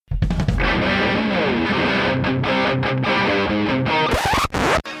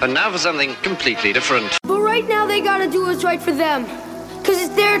And now for something completely different. But right now they gotta do what's right for them. Cause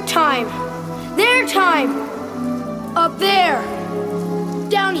it's their time. Their time. Up there.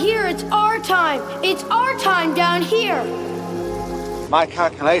 Down here, it's our time. It's our time down here. My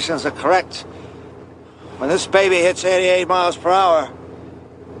calculations are correct. When this baby hits 88 miles per hour,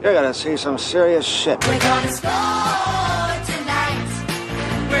 you're gonna see some serious shit. We're gonna score tonight.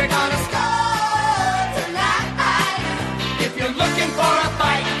 We're gonna score tonight. If you're looking for a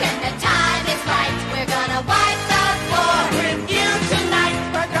fight, then the time is right. We're gonna wipe the floor with you tonight.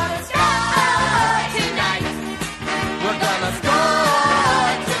 We're gonna score tonight. We're gonna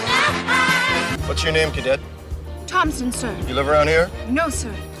score tonight. What's your name, cadet? Thompson, sir. You live around here? No,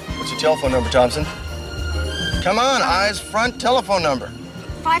 sir. What's your telephone number, Thompson? Come on, eyes front telephone number.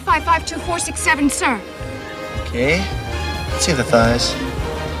 555-2467, sir. Okay. Let's see the thighs.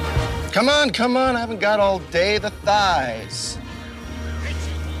 Come on. I haven't got all day. The thighs.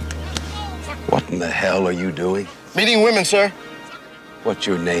 What in the hell are you doing? Meeting women, sir. What's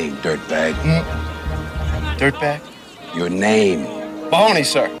your name, dirtbag? Dirtbag? Your name. Mahoney,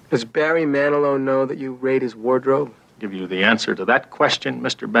 sir. Does Barry Manilow know that you raid his wardrobe? Give you the answer to that question,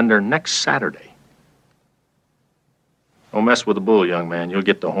 Mr. Bender, next Saturday. Don't mess with the bull, young man. You'll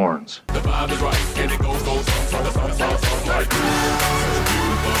get the horns. The vibe is right, and it goes like beautiful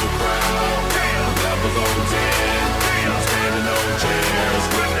crowd. Levels on 10. Standing on chairs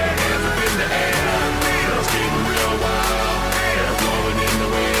with their hands up in the air. It's getting real wild. They're blowing in the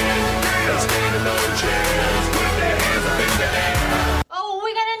wind. Standing on chairs with their hands up in the air. Oh,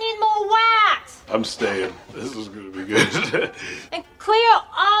 we're gonna need more wax. I'm staying. This is gonna be good. And clear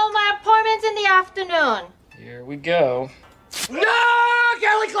all my appointments in the afternoon. Here we go. No,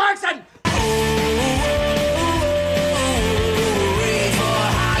 Kelly Clarkson!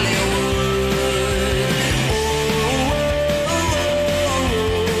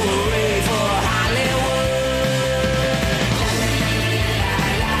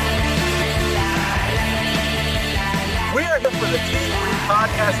 We are here for the T3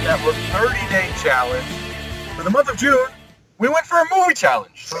 Podcast Network 30-Day Challenge. For the month of June, we went for a movie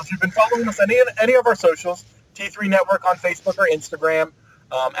challenge. So if you've been following us on any of our socials, T3 Network on Facebook or Instagram,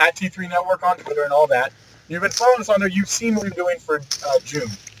 at T3 Network on Twitter and all that. You've been following us on there. You've seen what we're doing for June.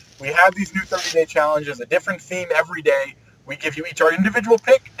 We have these new 30-day challenges, a different theme every day. We give you each our individual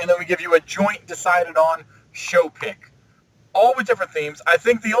pick, and then we give you a joint decided on show pick. All with different themes. I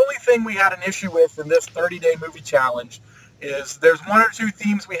think the only thing we had an issue with in this 30-day movie challenge is there's one or two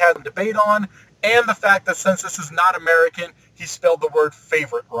themes we had a debate on, and the fact that since this is not American, he spelled the word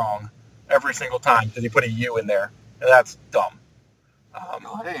favorite wrong every single time because he put a U in there, and that's dumb.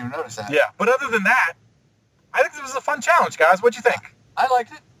 No, I didn't even notice that. Yeah, but other than that, I think this was a fun challenge, guys. What'd you think? I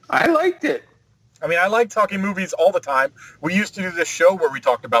liked it. I liked it. I mean, I like talking movies all the time. We used to do this show where we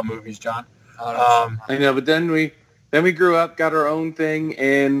talked about movies, John. I know, but then we grew up, got our own thing,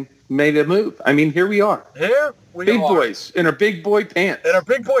 and made a move. I mean, here we are. Here we big are. boys in our big boy pants. In our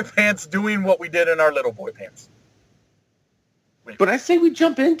big boy pants doing what we did in our little boy pants. But I say we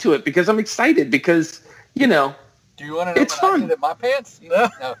jump into it because I'm excited because, you know, do you want to know it's what fun. I did in my pants? No.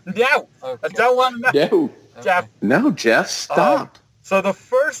 Okay. I don't want to know. No. Jeff. No, Jeff, stop. So the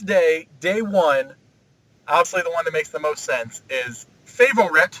first day, day one, obviously the one that makes the most sense is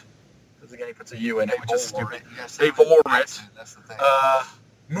favorite. Because again, he puts a U in it, which is stupid. Favorite. That's the thing.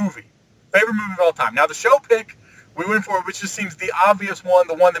 Movie. Favorite movie of all time. Now the show pick we went for, which just seems the obvious one,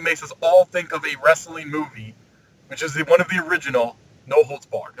 the one that makes us all think of a wrestling movie, which is one of the original, No Holds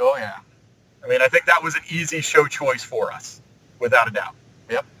Barred. Oh, yeah. I mean, I think that was an easy show choice for us, without a doubt.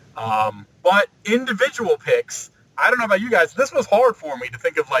 Yep. But individual picks, I don't know about you guys, this was hard for me to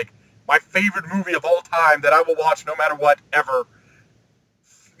think of, like, my favorite movie of all time that I will watch no matter what, ever.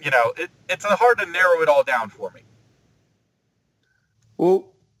 You know, it's hard to narrow it all down for me. Well,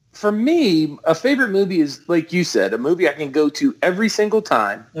 for me, a favorite movie is, like you said, a movie I can go to every single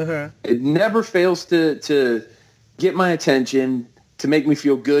time. Mm-hmm. It never fails to get my attention, to make me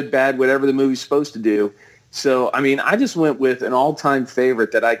feel good, bad, whatever the movie's supposed to do. So, I mean, I just went with an all-time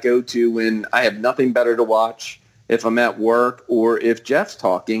favorite that I go to when I have nothing better to watch, if I'm at work, or if Jeff's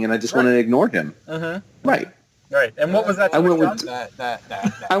talking and I just want to ignore him. Mm-hmm. Right. Right. And what was that? I went with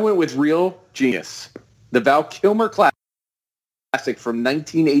that. I went with Real Genius, the Val Kilmer classic from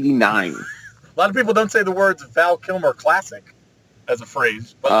 1989. A lot of people don't say the words Val Kilmer classic as a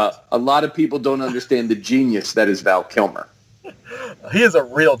phrase. But a lot of people don't understand the genius that is Val Kilmer. He is a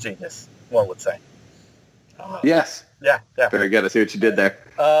real genius, one would say. Yes. Yeah. Very good. I see what you did there.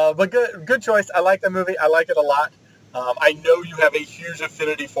 But good choice. I like that movie. I like it a lot. I know you have a huge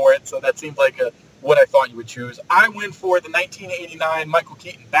affinity for it, so that seems like what I thought you would choose. I went for the 1989 Michael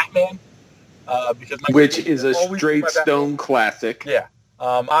Keaton Batman. Because Which is a straight stone classic. Yeah.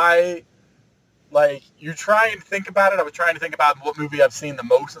 You try and think about it. I was trying to think about what movie I've seen the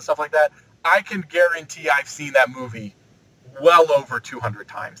most and stuff like that. I can guarantee I've seen that movie well over 200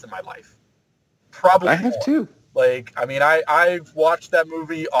 times in my life. Probably I have more. too. I've watched that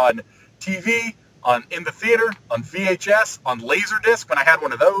movie on TV, in the theater, on VHS, on Laserdisc when I had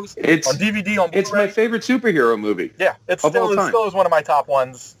one of those, on DVD, on Blu-ray. It's my favorite superhero movie. Yeah, it still is one of my top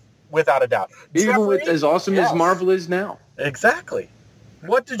ones, without a doubt. Even with as awesome as Marvel is now. Exactly.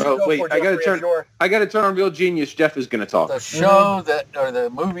 What did you go for, Jeffrey? I got to turn on Real Genius. Jeff is going to talk. The show or the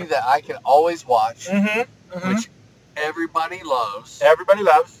movie that I can always watch, which everybody loves. Everybody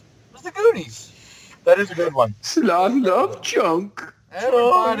loves. Was The Goonies. That is a good one. I love Chunk.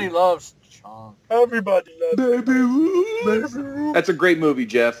 Everybody loves Chunk. Everybody loves Baby. That's a great movie,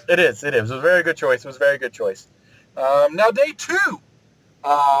 Jeff. It is. It was a very good choice. Now, day 2.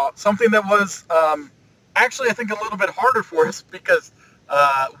 Something that was actually, I think, a little bit harder for us because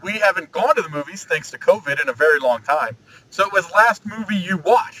we haven't gone to the movies thanks to COVID in a very long time. So it was last movie you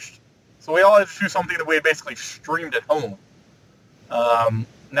watched. So we all had to do something that we had basically streamed at home.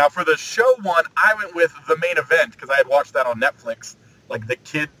 Now for the show one, I went with The Main Event because I had watched that on Netflix, like the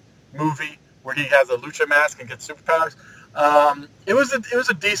kid movie where he has a lucha mask and gets superpowers. It was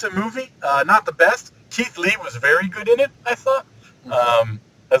a decent movie, not the best. Keith Lee was very good in it, I thought,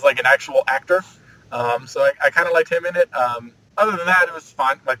 as like an actual actor. So I kind of liked him in it. Other than that, it was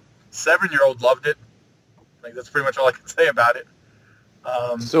fine. My 7-year-old loved it. Like that's pretty much all I can say about it.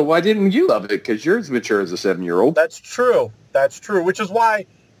 So why didn't you love it? Because you're as mature as a 7-year-old. That's true. Which is why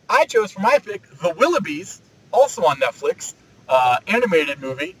I chose for my pick The Willoughbys, also on Netflix, animated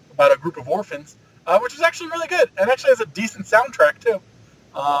movie about a group of orphans, which is actually really good and actually has a decent soundtrack too.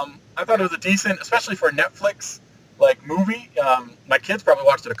 I thought it was a decent, especially for a Netflix movie. My kids probably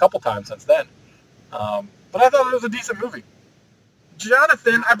watched it a couple times since then, but I thought it was a decent movie.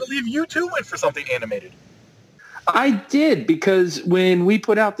 Jonathan, I believe you too went for something animated. I did, because when we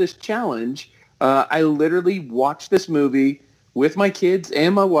put out this challenge, I literally watched this movie with my kids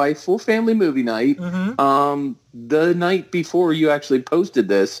and my wife, full family movie night, the night before you actually posted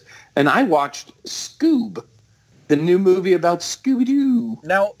this, and I watched Scoob, the new movie about Scooby-Doo.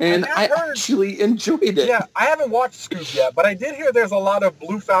 Now, and I actually enjoyed it. Yeah, I haven't watched Scoob yet, but I did hear there's a lot of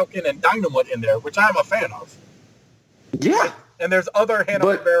Blue Falcon and Dynamite in there, which I'm a fan of. Yeah. And there's other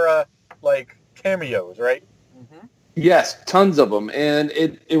Hanna-Barbera, cameos, right? Yes, tons of them. And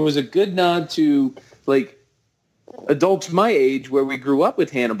it was a good nod to, adults my age where we grew up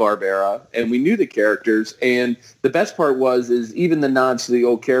with Hanna-Barbera and we knew the characters. And the best part is even the nods to the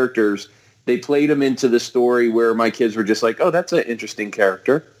old characters, they played them into the story where my kids were just like, oh, that's an interesting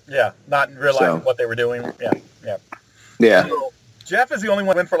character. Yeah, not realizing what they were doing. Yeah. So, Jeff is the only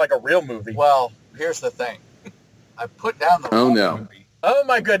one who went for, a real movie. Well, here's the thing. I put down the wrong movie. Oh,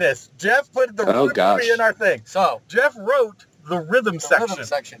 my goodness. Jeff put the wrong movie in our thing. So, Jeff wrote the rhythm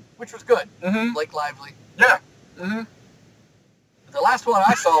section. Which was good. Mm-hmm. Blake Lively. Yeah. Mm-hmm. The last one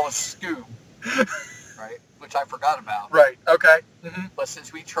I saw was Scoob, right? Which I forgot about. Right. Okay. Mm-hmm. But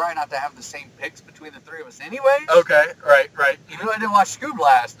since we try not to have the same picks between the three of us anyway. Okay. Right. Even though I didn't watch Scoob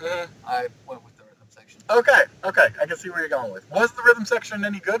last, I went with the rhythm section. Okay. I can see where you're going with. Was the rhythm section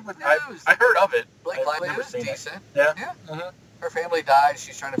any good? I heard of it. Blake Lively was decent. Yeah. Mm-hmm. Her family dies.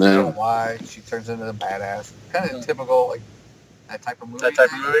 She's trying to figure out why. She turns into a badass. Kind of typical, that type of movie.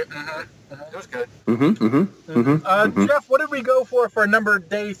 Mm-hmm. It was good. Jeff, what did we go for number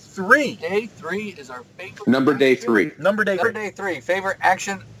day 3? Day 3 is our favorite. Number day 3. Number day 3. Favorite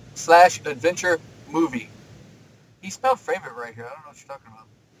action/adventure movie. He spelled favorite right here. I don't know what you're talking about.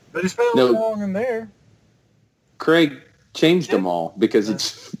 But he spelled it wrong in there. Craig changed them all because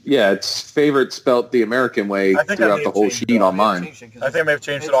it's favorite spelt the American way throughout the whole sheet on mine. I think I may have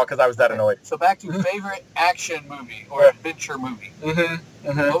changed it all because I was that annoyed. So back to favorite action movie or adventure movie.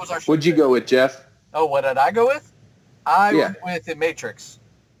 What was our? What'd you go with, Jeff? Oh, what did I go with? I went with The Matrix.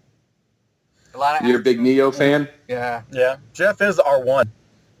 A lot of. You're a big Neo fan? Yeah. Yeah. Jeff is our one.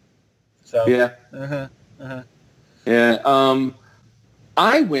 So. Yeah. Yeah.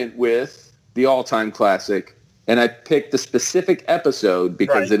 I went with the all-time classic. And I picked the specific episode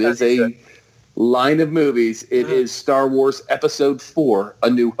because it is a line of movies. It is Star Wars Episode 4, A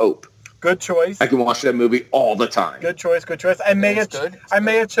New Hope. Good choice. I can watch that movie all the time. Good choice. I may have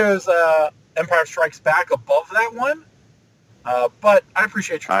chose Empire Strikes Back above that one, but I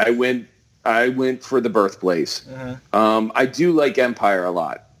appreciate your choice. I went for The Birthplace. I do like Empire a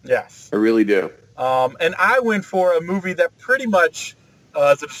lot. Yes. I really do. And I went for a movie that pretty much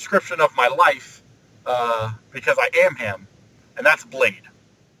is a description of my life because I am him, and that's Blade.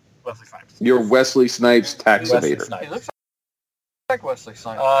 Wesley Snipes. You're Wesley Snipes tax Wesley evader. Snipes. He looks like Wesley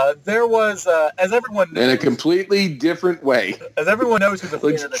Snipes. There was, as everyone knows, In a completely different way. as everyone knows who's a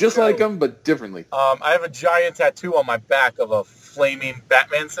fan Looks of the just show, like him, but differently. I have a giant tattoo on my back of a flaming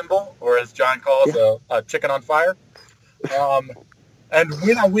Batman symbol, or as John calls a chicken on fire. And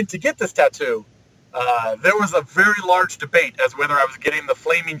when I went to get this tattoo, there was a very large debate as whether I was getting the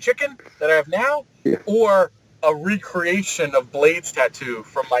flaming chicken that I have now or a recreation of Blade's tattoo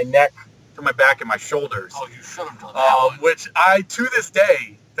from my neck to my back and my shoulders. Oh, you should have done that one. Which I, to this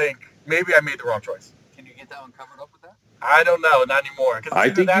day, think maybe I made the wrong choice. Can you get that one covered up with that? I don't know, not anymore. 'Cause I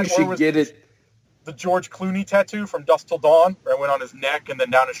either think that you or should was get it. the George Clooney tattoo from Dusk Till Dawn, where I went on his neck and then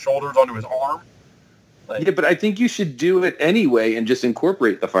down his shoulders onto his arm. Like, Yeah, but I think you should do it anyway and just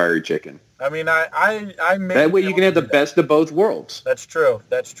incorporate the fiery chicken. I mean, I may That way be you able can have to the do that. best of both worlds. That's true.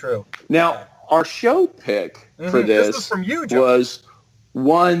 That's true. Now, our show pick for This this was from you, Joe. was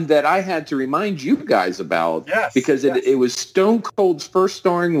one that I had to remind you guys about because it was Stone Cold's first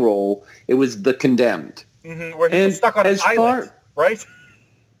starring role. It was The Condemned. Where he was stuck on an as island, right?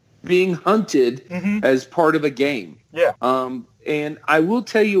 Being hunted as part of a game. Yeah. And I will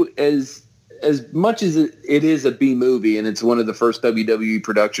tell you, as much as it is a B movie and it's one of the first WWE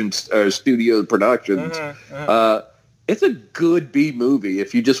productions studio productions, it's a good B movie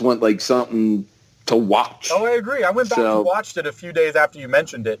if you just want like something to watch. Oh, I agree. I went back and watched it a few days after you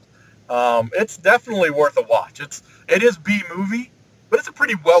mentioned it. It's definitely worth a watch. It is B movie, but it's a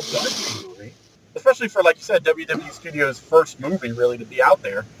pretty well done B movie, especially for, like you said, WWE Studios' first movie really to be out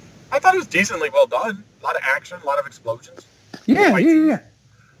there. I thought it was decently well done. A lot of action, a lot of explosions. Yeah.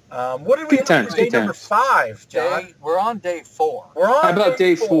 What did we Good have times, for day good number times. 5, John? We're on day 4. We're on How about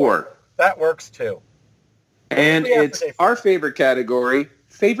day 4? That works too. And we have for it's day 4? our favorite category,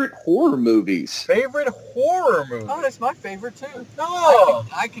 favorite horror movies. Favorite horror movie? Oh, that's my favorite too. Oh.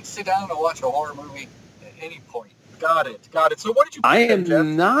 I could sit down and watch a horror movie at any point. Got it. So what did you pick, I am Jeff?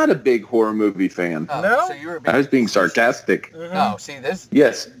 not a big horror movie fan. No? So you're a big I was being sarcastic. No, see this.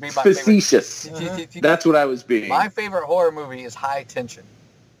 Yes, be my favorite. facetious. That's what I was being. My favorite horror movie is High Tension.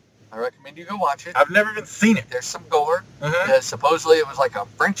 I recommend you go watch it. I've never even seen it. There's some gore. Supposedly it was like a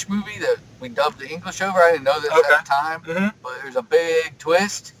French movie that we dubbed the English over. I didn't know this at the time. But there's a big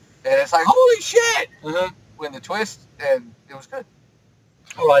twist, and it's like, holy shit! When the twist, and it was good.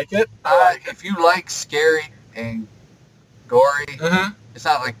 I like it. If you like scary and gory, it's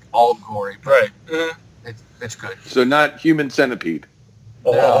not like all gory, but it's good. So not Human Centipede.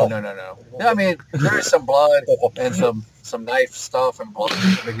 No. I mean, there's some blood and some knife stuff and blood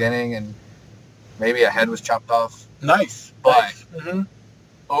at the beginning, and maybe a head was chopped off. Nice. But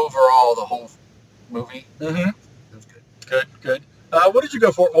overall, the whole movie, it was good. Good. What did you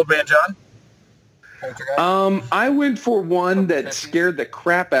go for, Old Man John? I went for one that scared the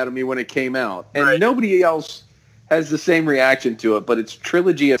crap out of me when it came out, and nobody else has the same reaction to it. But it's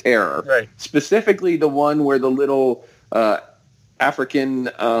Trilogy of Terror, specifically the one where the little African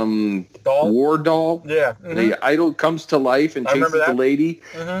war doll, the idol, comes to life and chases the lady.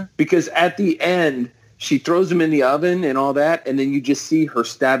 Because at the end, she throws him in the oven and all that, and then you just see her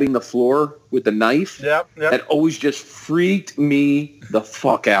stabbing the floor with a knife. That always just freaked me the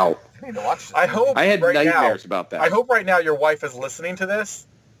fuck out. I hope I had right nightmares now, about that. I hope right now your wife is listening to this,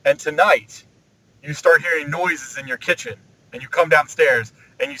 and tonight you start hearing noises in your kitchen, and you come downstairs,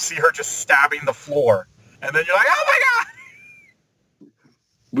 and you see her just stabbing the floor, and then you're like, oh my God!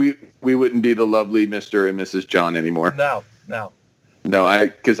 We wouldn't be the lovely Mr. and Mrs. John anymore. No. No,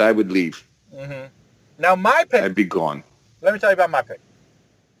 because I would leave. Now my pick, I'd be gone. let me tell you about my pick.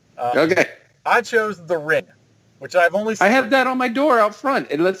 Okay. I chose The Ring, which I've only seen. I have that on my door out front.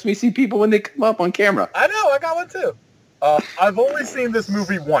 It lets me see people when they come up on camera. I know, I got one too. I've only seen this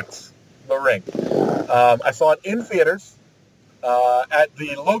movie once, The Ring. I saw it in theaters, at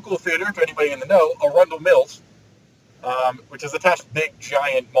the local theater, if anybody in the know, Arundel Mills, which is attached to a big,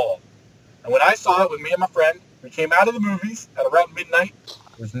 giant mall. And when I saw it with me and my friend, we came out of the movies at around midnight.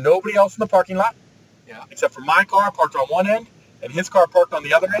 There was nobody else in the parking lot, except for my car parked on one end, and his car parked on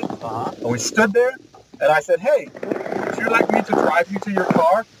the other end. And we stood there, and I said, hey, would you like me to drive you to your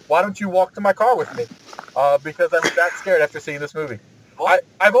car? Why don't you walk to my car with me? Because I was that scared after seeing this movie.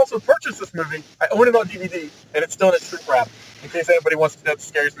 I've also purchased this movie. I own it on DVD, and it's still in its shrink wrap. In case anybody wants to know the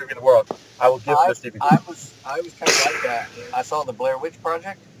scariest movie in the world, I will give this DVD. I was kind of like that. I saw the Blair Witch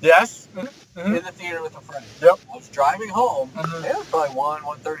Project. Yes. In the theater with a friend. Yep. I was driving home. It was probably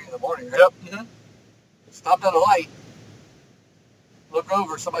 1:30 in the morning. Right? Yep. Stopped at a light. look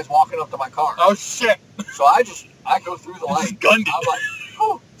over, somebody's walking up to my car. Oh, shit. So I go through the light. Gunned it. I'm like,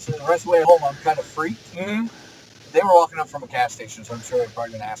 oh. So the rest of the way home, I'm kind of freaked. Mm-hmm. They were walking up from a gas station, so I'm sure they're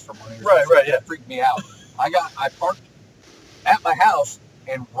probably going to ask for money. Right, yeah. That freaked me out. I parked at my house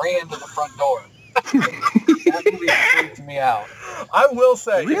and ran to the front door. That movie freaked me out. I will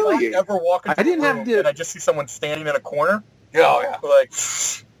say, Really? if I ever walk into I didn't a have room to- and I just see someone standing in a corner, Oh, yeah. like,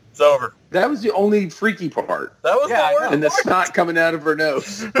 it's over. That was the only freaky part. That was Yeah, I the worst. And the part. snot coming out of her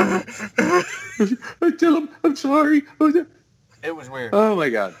nose. I tell him, I'm sorry. It was weird. Oh, my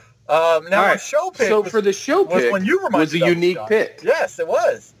God. Now, All our right. show pick So was, for the show was pick when you reminded was a us, unique John. pick. Yes, it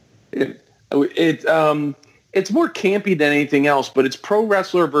was. It's more campy than anything else, but it's pro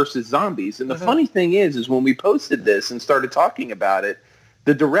wrestler versus zombies. And the funny thing is when we posted this and started talking about it,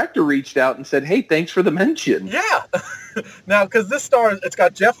 the director reached out and said, "Hey, thanks for the mention." Yeah. Now, because this star, it's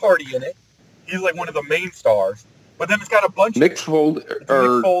got Jeff Hardy in it. He's like one of the main stars. But then it's got a bunch Mick of Foley,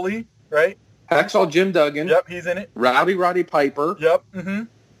 Mick Foley, right? Hacksaw Jim Duggan, Yep, he's in it. Roddy Piper. Yep.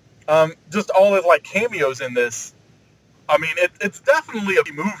 Mm-hmm. Just all his like cameos in this. I mean, it's definitely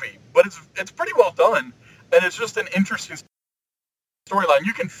a movie, but it's pretty well done, and it's just an interesting storyline.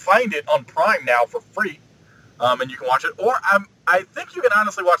 You can find it on Prime now for free, and you can watch it. Or I think you can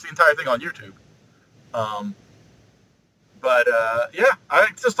honestly watch the entire thing on YouTube. Yeah, I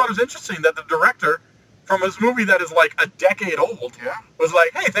just thought it was interesting that the director from his movie that is like a decade old was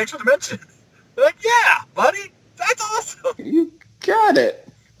like, "Hey, thanks for the mention." They're like, "Yeah, buddy, that's awesome." You got it.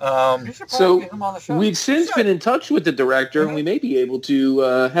 You should probably So get him on the show. we've since been in touch with the director, and we may be able to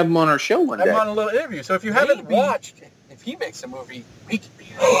have him on our show one I'm day. on a little interview, so if you haven't Maybe watched if he makes a movie, we can be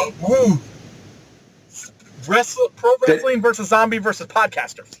Woo. Pro wrestling versus zombie versus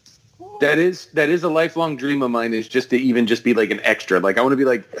podcasters. That is a lifelong dream of mine, is just to even just be like an extra. Like I want to be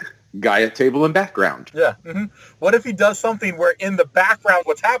like guy at table and background. Yeah. Mm-hmm. What if he does something where in the background,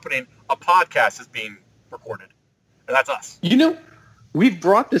 what's happening, a podcast is being recorded, and that's us. You know, we've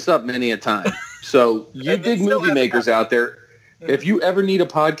brought this up many a time. So you And it dig still movie hasn't makers out there. If you ever need a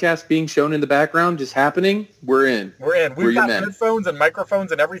podcast being shown in the background just happening, we're in. We're in. We're We've your got men. headphones and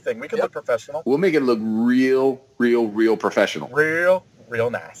microphones and everything. We can look professional. We'll make it look real professional. Real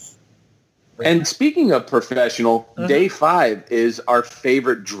nice. And speaking of professional, Day 5 is our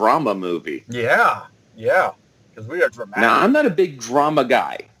favorite drama movie. Yeah. Because we are dramatic. Now, I'm not a big drama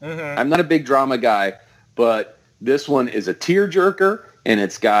guy. But this one is a tearjerker, and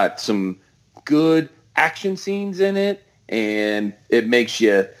it's got some good action scenes in it, and it makes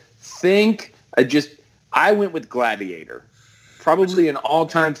you think. I went with Gladiator. Probably an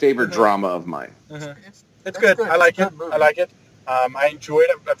all-time favorite drama of mine. It's good. I like it. I enjoyed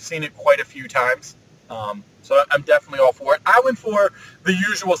it. I've seen it quite a few times. So I'm definitely all for it. I went for The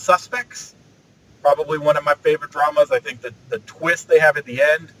Usual Suspects. Probably one of my favorite dramas. I think that the twist they have at the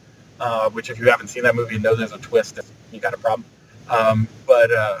end, which if you haven't seen that movie and know there's a twist, you got a problem.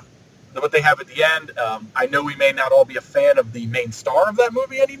 But what they have at the end, I know we may not all be a fan of the main star of that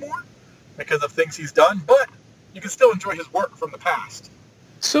movie anymore because of things he's done, but you can still enjoy his work from the past.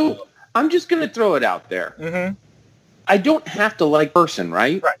 So I'm just going to throw it out there. Mm-hmm. I don't have to like person,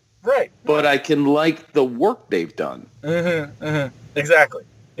 right? Right. But I can like the work they've done. Exactly.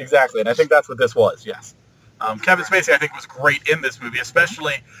 And I think that's what this was, yes. Kevin Spacey, I think, was great in this movie,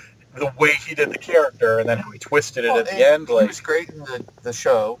 especially the way he did the character and then how he twisted it at the end. He was great in the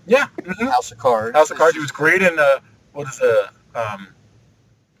show. Yeah. House of Cards. House of Cards. He was great in, what's the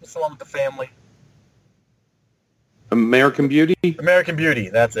one with the family? American Beauty? American Beauty,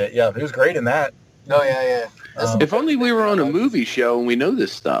 that's it. Yeah, he was great in that. Oh, yeah. If only we were on a movie show and we know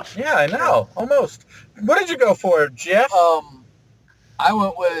this stuff. Yeah, I know. Almost. What did you go for, Jeff? I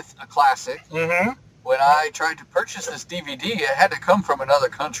went with a classic. Mm-hmm. When I tried to purchase this DVD, it had to come from another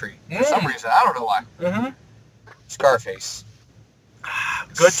country. For some reason. I don't know why. Mm-hmm. Scarface.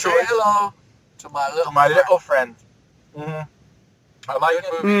 Good Say choice. hello to my little friend. Mm-hmm. I like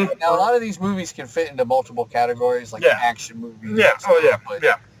the movie. Now, a lot of these movies can fit into multiple categories, like action movies. Yeah. Oh, yeah. But,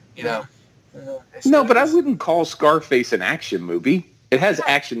 Yeah. you know. No, but I wouldn't call Scarface an action movie. It has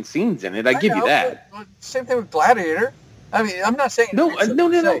action scenes in it. I give you that. But same thing with Gladiator. I mean, I'm not saying No.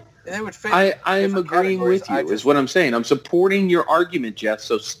 They would fit. I am agreeing with you, is what I'm saying. I'm supporting your argument, Jeff,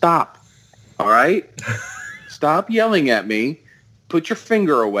 so stop. All right? Stop yelling at me. Put your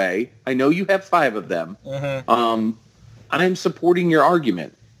finger away. I know you have 5 of them. Mm-hmm. I'm supporting your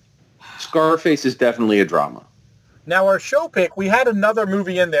argument. Scarface is definitely a drama. Now, our show pick, we had another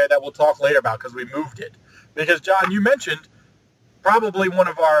movie in there that we'll talk later about because we moved it. Because, John, you mentioned probably one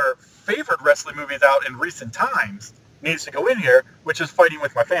of our favorite wrestling movies out in recent times needs to go in here, which is Fighting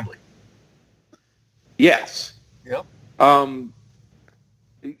With My Family. Yes. Yep.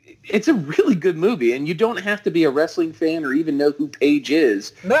 it's a really good movie, and you don't have to be a wrestling fan or even know who Paige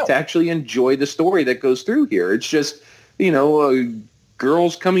is to actually enjoy the story that goes through here. It's just, a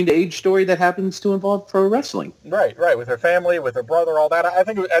girl's coming to age story that happens to involve pro wrestling. Right, with her family, with her brother, all that. I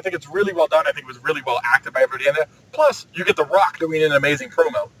think it's really well done. I think it was really well acted by everybody in there. Plus, you get The Rock doing an amazing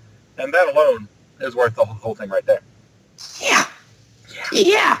promo, and that alone is worth the whole thing right there.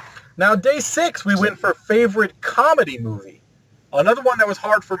 Yeah. Now, day 6, we went for favorite comedy movie. Another one that was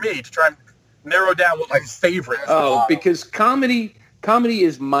hard for me to try and narrow down what my favorite. Oh, because comedy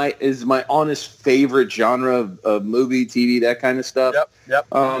is my honest favorite genre of movie, TV, that kind of stuff. Yep.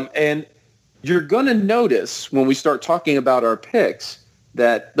 And you're going to notice when we start talking about our picks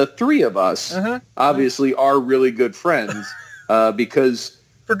that the three of us obviously are really good friends because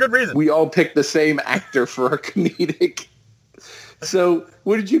for good reason. We all picked the same actor for our comedic. So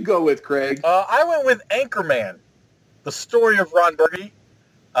what did you go with, Craig? I went with Anchorman, the story of Ron Burgundy.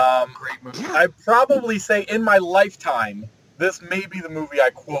 Great movie. I'd probably say in my lifetime, this may be the movie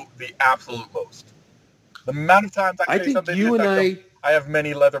I quote the absolute most. The amount of times I say think something. you and I have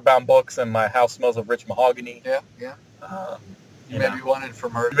many leather-bound books, and my house smells of rich mahogany. Yeah. You may be wanted for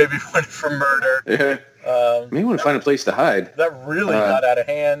murder. Yeah. Maybe want to find a place to hide. That really got out of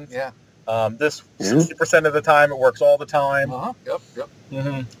hand. Yeah. This 60% of the time, it works all the time. Yep.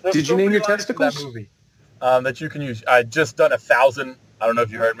 Mm-hmm. Did you name your testicles? That movie that you can use. I just done 1,000. I don't know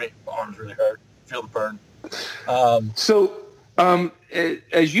if you heard me. My arms really hurt. Feel the burn.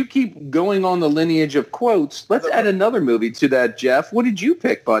 As you keep going on the lineage of quotes, let's add another movie to that, Jeff. What did you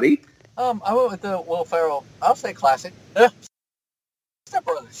pick, buddy? I went with the Will Ferrell. I'll say classic. Yeah. Step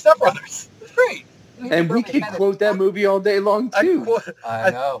Brothers. It's great. And we could quote that movie all day long, too.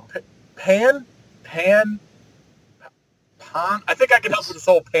 I know. Pan. I think I can help with this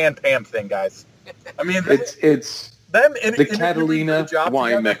whole Pam thing, guys. I mean, it's them the Catalina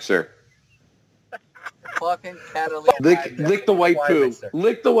wine mixer. Fucking Catalina. Lick the white poo.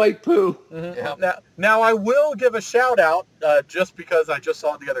 Lick the white poo. Mm-hmm. Yeah. Now I will give a shout out just because I just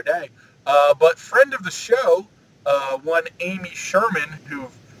saw it the other day. But friend of the show, one Amy Sherman, who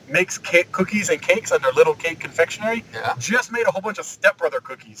makes cookies and cakes under Little Cake Confectionery, just made a whole bunch of stepbrother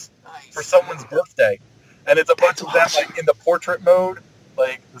cookies for someone's birthday, and it's a bunch of them like in the portrait mode,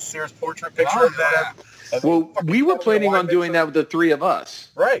 like the Sears portrait picture of them. Well, we were planning on doing that with the three of us.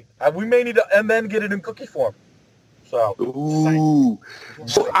 Right. We may need to, and then get it in cookie form. So. Ooh.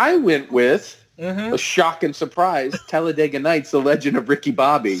 So I went with a shock and surprise, Talladega Nights, The Legend of Ricky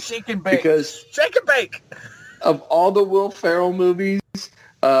Bobby. Shake and bake. Because Shake and bake. Of all the Will Ferrell movies,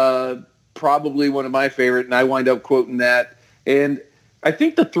 probably one of my favorite, and I wind up quoting that. And I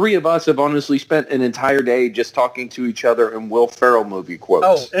think the three of us have honestly spent an entire day just talking to each other in Will Ferrell movie quotes.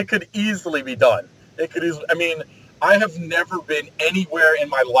 Oh, it could easily be done. I mean, I have never been anywhere in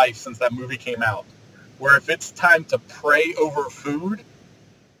my life since that movie came out where if it's time to pray over food,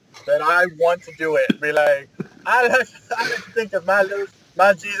 then I want to do it. Be like, I like to think of my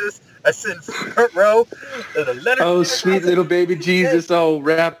Jesus. I sit in front row. Oh, sweet little baby Jesus, all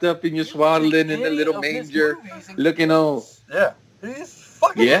wrapped up in your swaddling in the little manger, looking on. Yeah, he's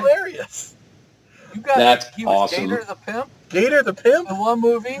fucking hilarious. You got That's he was awesome. Gator the Pimp. Gator the Pimp? In one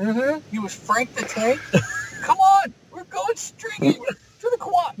movie. He was Frank the Tank. Come on, we're going stringy to the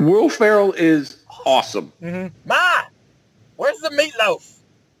quad. Will Ferrell is awesome. Ma, where's the meatloaf?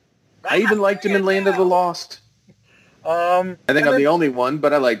 I even liked him in Land of the Lost. I think I'm the only one,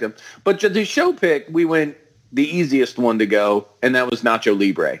 but I liked him. But the show pick, we went the easiest one to go, and that was Nacho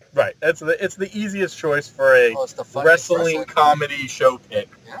Libre. Right. It's the easiest choice for a wrestling comedy show pick.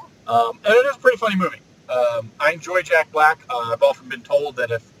 Yeah. And it is a pretty funny movie. I enjoy Jack Black. I've often been told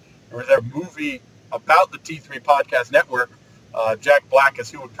that if there was a movie about the T3 Podcast Network, Jack Black is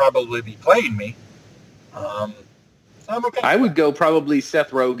who would probably be playing me. So I'm okay. I would go probably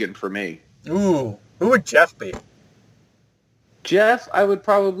Seth Rogen for me. Ooh. Who would Jeff be? Jeff, I would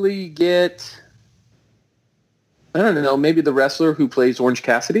probably get, I don't know, maybe the wrestler who plays Orange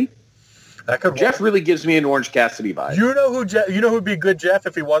Cassidy. Jeff really gives me an Orange Cassidy vibe. You know who'd be a good Jeff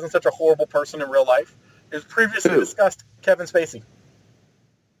if he wasn't such a horrible person in real life? Is previously discussed Kevin Spacey.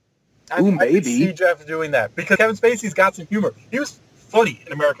 I could see Jeff doing that because Kevin Spacey's got some humor. He was funny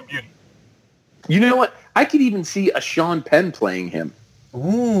in American Beauty. You know what? I could even see a Sean Penn playing him.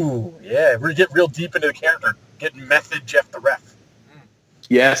 Ooh, yeah. We get real deep into the character. Getting Method Jeff the Ref.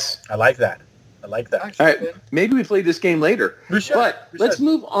 Yes. I like that. All right, maybe we play this game later. We should. But let's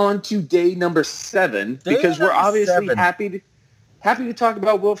move on to day number 7 because we're obviously happy happy to talk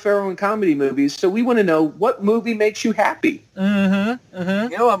about Will Ferrell and comedy movies. So we want to know, what movie makes you happy? Mm-hmm.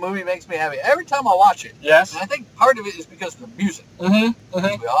 Mm-hmm. You know what movie makes me happy? Every time I watch it. Yes. And I think part of it is because of the music. Mm-hmm.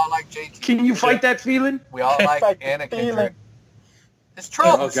 Mm-hmm. We all like JT. Can you fight that feeling? We all like Anna Kendrick. It's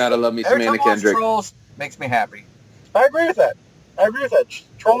Trolls. Oh, God, I love me some Every Anna time I watch Kendrick. Trolls makes me happy. I agree with that.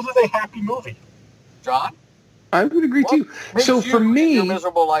 Trolls is a happy movie. John? I would agree, too. Makes So you for in me... your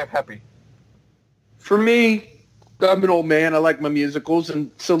miserable life happy. For me, I'm an old man. I like my musicals,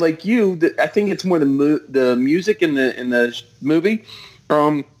 and so like you, I think it's more the music in the movie.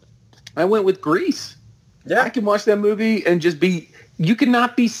 I went with Grease. Yeah, I can watch that movie and just be. You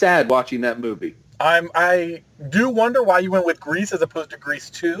cannot be sad watching that movie. I do wonder why you went with Grease as opposed to Grease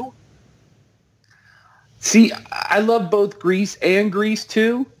 2. See, I love both Grease and Grease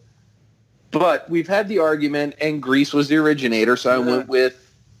 2, but we've had the argument, and Grease was the originator, so I went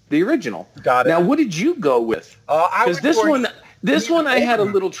with the original. Got it. Now, what did you go with? Because this one I had a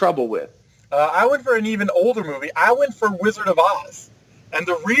little trouble with. I went for an even older movie. I went for Wizard of Oz. And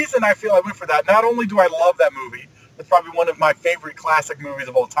the reason I feel I went for that, not only do I love that movie, it's probably one of my favorite classic movies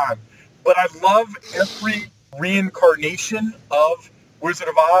of all time, but I love every reincarnation of Wizard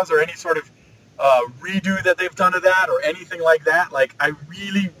of Oz or any sort of redo that they've done of that or anything like that. Like, I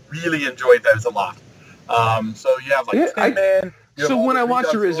really, really enjoyed those a lot. So you have like Tin Man. So when I watch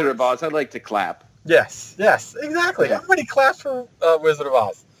The Wizard of Oz, I like to clap. Yes, exactly. Yeah. Everybody claps for Wizard of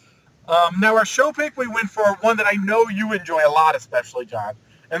Oz. Now, our show pick, we went for one that I know you enjoy a lot, especially, John,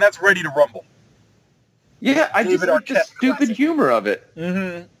 and that's Ready to Rumble. Yeah, I just like the stupid humor of it.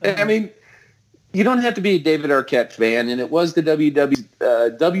 Mm-hmm. I mean, you don't have to be a David Arquette fan, and it was the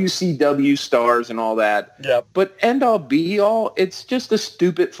WCW stars and all that. Yep. But end all, be all, it's just a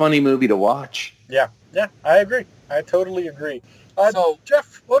stupid, funny movie to watch. Yeah, I agree. I totally agree. So,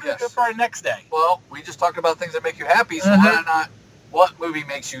 Jeff, what do you go for our next day? Well, we just talked about things that make you happy, so why not? What movie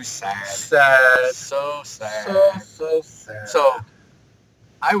makes you sad? Sad. So sad. So sad. So,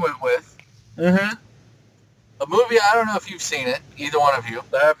 I went with a movie, I don't know if you've seen it, either one of you.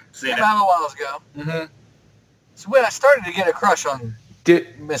 I haven't seen it. Came out a while ago. Mm-hmm. So when I started to get a crush on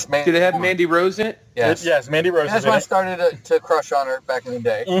Miss Mandy. Did it have Mandy Rose in it? Yes. Yes, Mandy Rose That's when I started to crush on her back in the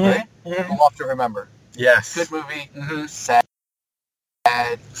day. Right? Mm-hmm. We'll have to remember. Yes. Good movie. Sad.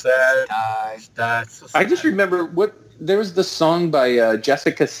 Died. So sad. I just remember there was the song by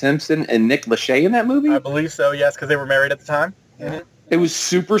Jessica Simpson and Nick Lachey in that movie. I believe so, yes, because they were married at the time. Yeah. It was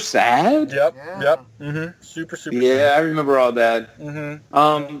super sad. Yep. Mm-hmm. Super Yeah, sad. I remember all that.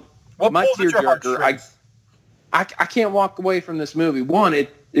 Mm-hmm. What my pulls at your tearjerker, I can't walk away from this movie. One,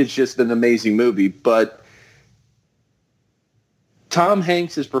 it's just an amazing movie, but Tom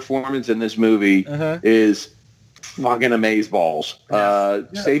Hanks' performance in this movie is fucking amazeballs.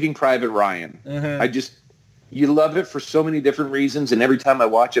 Saving Private Ryan. You love it for so many different reasons, and every time I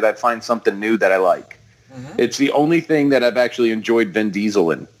watch it, I find something new that I like. It's the only thing that I've actually enjoyed Vin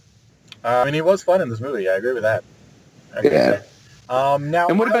Diesel in. I mean, he was fun in this movie. I agree with that. Now,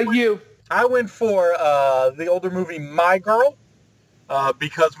 and what about you? I went for the older movie My Girl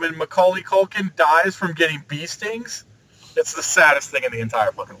because when Macaulay Culkin dies from getting bee stings, it's the saddest thing in the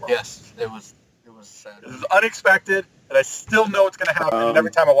entire fucking world. Yes, it was sad. It was unexpected, and I still know it's going to happen, and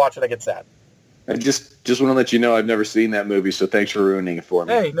every time I watch it, I get sad. I just want to let you know I've never seen that movie, so thanks for ruining it for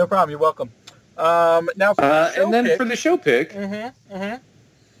me. Hey, no problem. You're welcome. Now, for the show and then pick, for the show pick,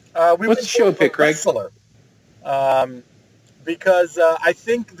 what's the show pick, Craig? Wrestler. Because I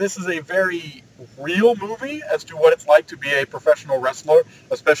think this is a very real movie as to what it's like to be a professional wrestler,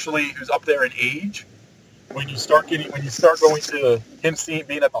 especially who's up there in age. When you start going to him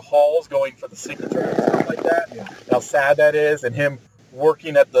being at the halls, going for the signature and stuff like that, how sad that is, and him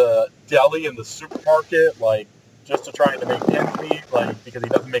working at the deli in the supermarket, like just to try to make ends meet, like because he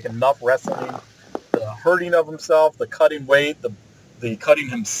doesn't make enough wrestling, the hurting of himself, the cutting weight, the cutting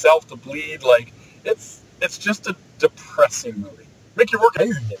himself to bleed, like it's just a depressing movie. Make your work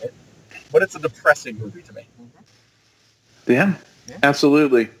amazing in it, but it's a depressing movie to me. Yeah.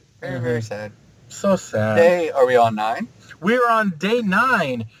 Absolutely. Very, very sad. So sad. Are we on 9? We're on day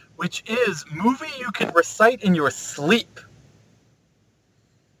 9, which is movie you can recite in your sleep.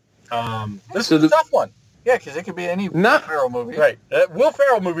 This is a tough one. Yeah, because it could be any Will Ferrell movie. Right. Will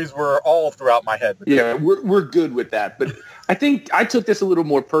Ferrell movies were all throughout my head. Yeah, we're good with that. But I think I took this a little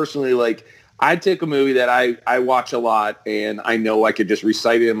more personally. Like, I take a movie that I watch a lot, and I know I could just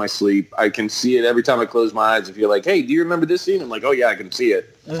recite it in my sleep. I can see it every time I close my eyes. If you're like, hey, do you remember this scene? I'm like, oh, yeah, I can see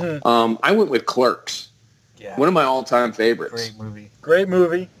it. I went with Clerks. Yeah. One of my all-time favorites. Great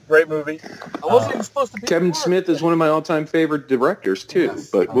movie. I wasn't even supposed to be Kevin Smith is one of my all-time favorite directors, too.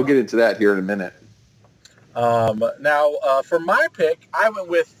 But we'll get into that here in a minute. Now, for my pick, I went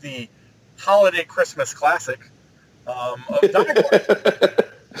with the holiday Christmas classic of Die Hard.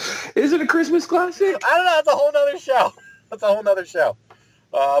 Is it a Christmas classic? I don't know. It's a whole nother show. That's a whole nother show.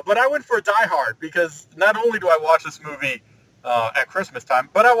 But I went for Die Hard because not only do I watch this movie at Christmas time,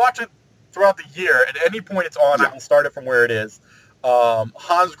 but I watch it throughout the year. At any point it's on, I will start it from where it is.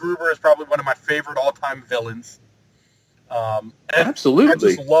 Hans Gruber is probably one of my favorite all-time villains. And Absolutely. I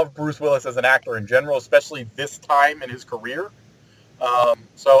just love Bruce Willis as an actor in general, especially this time in his career.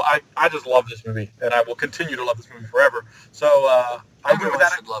 So I just love this movie, and I will continue to love this movie forever. So I went with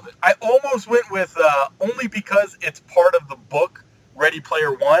that. Love it. I almost went with only because it's part of the book Ready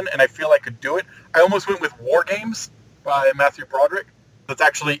Player One, and I feel I could do it. I almost went with War Games by Matthew Broderick. That's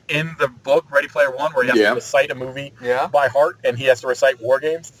actually in the book Ready Player One, where he has to recite a movie by heart, and he has to recite War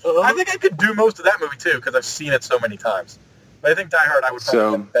Games. I think I could do most of that movie too, because I've seen it so many times. But I think Die Hard I would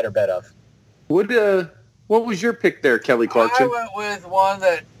probably have a better bet of. What was your pick there, Kelly Clarkson? I went with one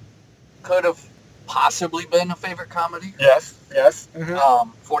that could have possibly been a favorite comedy. Yes.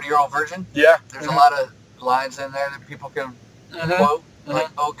 40-Year-Old Virgin. Yeah. There's a lot of lines in there that people can quote, like,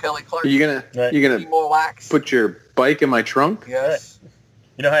 "Oh, Kelly Clarkson." Are you gonna more wax. Put your bike in my trunk? Yes.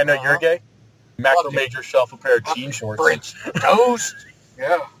 You know how I know you're gay? Macro made yourself a pair of jean shorts. French toast.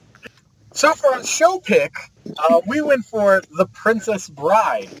 Yeah. So for our show pick, we went for The Princess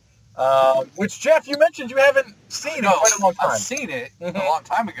Bride, which, Jeff, you mentioned you haven't seen in quite a long time. I've seen it a long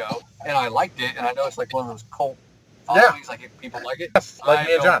time ago, and I liked it, and I know it's like one of those cult followings, like if people like it. Yes, like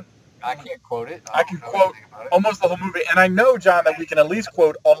me and John. I can't quote it. I can quote almost the whole movie, and I know, John, that we can at least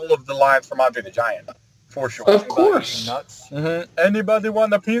quote all of the lines from Andre the Giant, for sure. Of course. Nuts. Anybody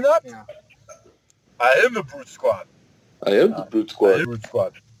want a peanut? Yeah. I am the Brute Squad. I am the Brute Squad. Brute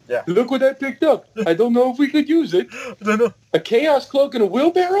Squad. Yeah. Look what I picked up. I don't know if we could use it. I don't know. A Chaos Cloak and a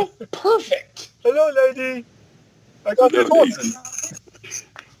wheelbarrow? Perfect. Hello, lady. I got the horses.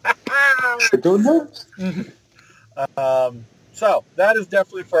 I don't know. So, that is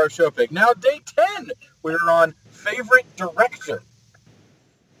definitely for our show pick. Now, day 10, we're on favorite director.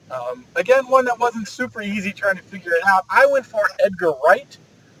 Again, one that wasn't super easy trying to figure it out. I went for Edgar Wright,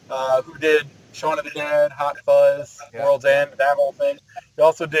 who did Shaun of the Dead, Hot Fuzz, World's End, that whole thing. He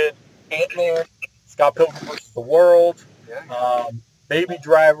also did Ant-Man, Scott Pilgrim vs. the World, Baby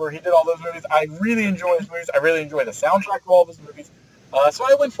Driver. He did all those movies. I really enjoy his movies. I really enjoy the soundtrack of all of his movies. So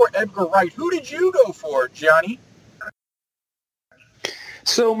I went for Edgar Wright. Who did you go for, Gianni?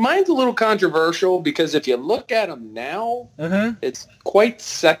 So mine's a little controversial because if you look at him now, it's quite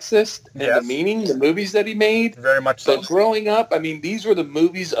sexist in the meaning, the movies that he made. Very much so. But growing up, I mean, these were the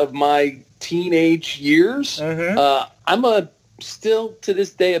movies of my teenage years. I'm still to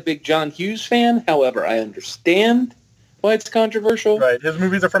this day a big John Hughes fan. However, I understand why it's controversial. Right. His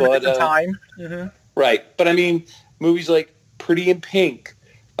movies are from a different time. Right. But I mean, movies like Pretty in Pink,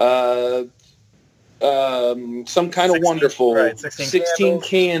 Some Kind of Wonderful, 16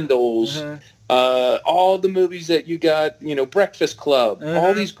 Candles, all the movies that you got, Breakfast Club,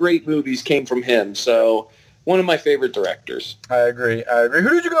 all these great movies came from him. So one of my favorite directors. I agree. Who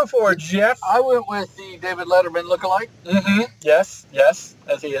did you go for, Jeff? I went with the David Letterman lookalike. Yes,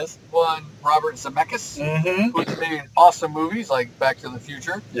 as he is. One, Robert Zemeckis, who's made awesome movies like Back to the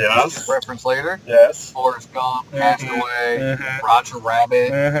Future. Yes. Reference later. Yes. Forrest Gump, Castaway, Roger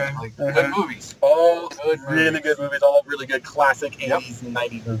Rabbit. Like, good movies. All good, really good movies. All really good classic 80s and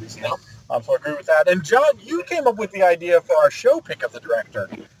 90s movies. So I agree with that. And John, you came up with the idea for our show pick of the director,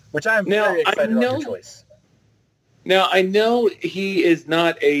 which I'm very excited on your choice. Now, I know he is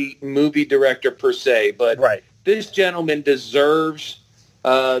not a movie director per se, but this gentleman deserves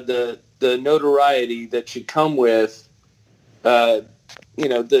the notoriety that should come with, the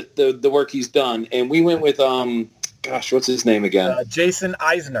work he's done. And we went with, what's his name again? Jason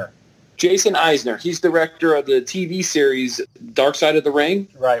Eisner. Jason Eisner. He's director of the TV series Dark Side of the Ring.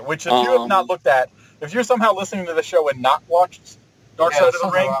 Right, which if you have not looked at, if you're somehow listening to the show and not watched Dark Side of the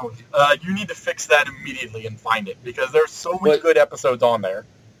Ring, you need to fix that immediately and find it, because there's so many good episodes on there.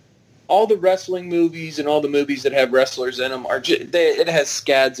 All the wrestling movies and all the movies that have wrestlers in them it has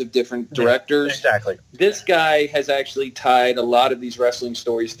scads of different directors. Exactly. This guy has actually tied a lot of these wrestling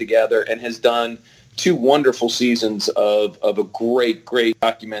stories together and has done 2 wonderful seasons of a great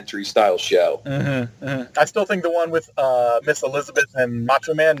documentary style show. I still think the one with Miss Elizabeth and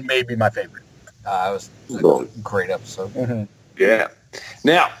Macho Man may be my favorite. It was a great episode. Yeah.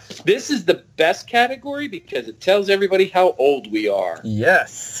 Now, this is the best category because it tells everybody how old we are.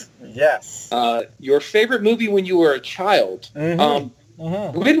 Yes. Your favorite movie when you were a child.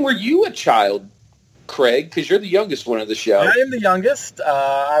 When were you a child, Craig? Because you're the youngest one of the show. I am the youngest.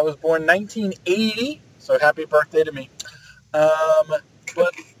 I was born 1980, So happy birthday to me.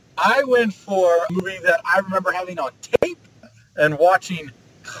 But I went for a movie that I remember having on tape and watching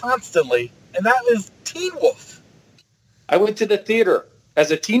constantly, and that is Teen Wolf. I went to the theater as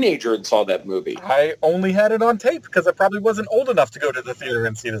a teenager and saw that movie. I only had it on tape because I probably wasn't old enough to go to the theater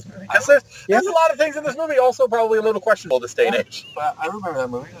and see this movie. Because there's a lot of things in this movie also probably a little questionable this day and age. But I remember that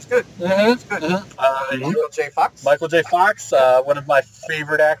movie. It was good. Mm-hmm. It's good. Michael J. Fox. Michael J. Fox, one of my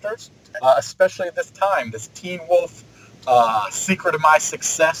favorite actors, especially at this time, this Teen Wolf Secret of My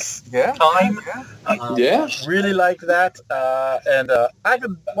Success time. Really liked that, and I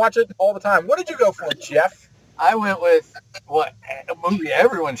could watch it all the time. What did you go for, Jeff? I went with a movie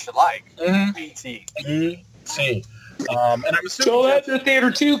everyone should like. E.T. E.T. And I'm assuming so that's the theater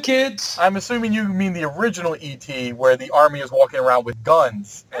too, kids. I'm assuming you mean the original E.T. where the army is walking around with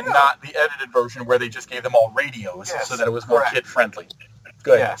guns, and not the edited version where they just gave them all radios so that it was more kid friendly.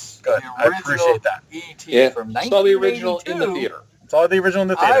 Good. Yes. Good. I appreciate that. E.T. from 1982. Saw the original in the theater. Saw the original in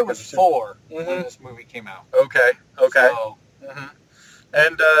the theater. I was 4 when this movie came out. Okay. So,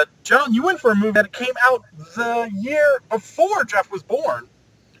 And John, you went for a movie that came out the year before Jeff was born,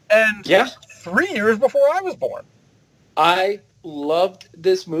 and 3 years before I was born. I loved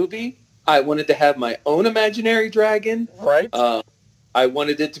this movie. I wanted to have my own imaginary dragon. Right. I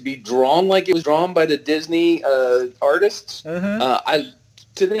wanted it to be drawn like it was drawn by the Disney artists.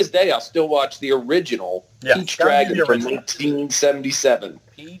 To this day, I'll still watch the original Peach Dragon from 1977.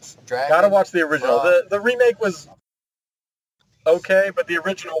 Peach Dragon. Gotta watch the original. The remake was okay, but the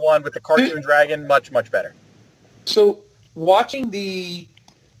original one with the cartoon dragon, much, much better. So watching the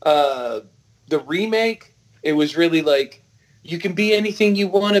remake, it was really like, you can be anything you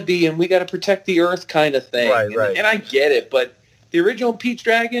want to be, and we got to protect the Earth kind of thing. Right. And I get it, but the original Peach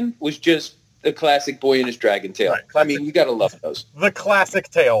Dragon was just a classic Boy and His Dragon tale. Right, I mean, you got to love those. The classic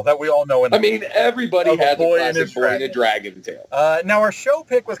tale that we all know. Everybody had the classic Boy and a Dragon tale. Now, our show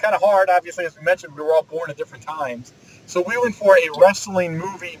pick was kind of hard. Obviously, as we mentioned, we were all born at different times. So we went for a wrestling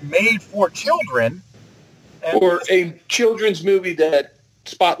movie made for children. Or a children's movie that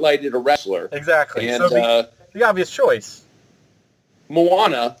spotlighted a wrestler. Exactly. And so the obvious choice.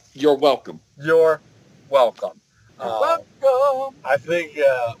 Moana, You're Welcome. You're welcome. I think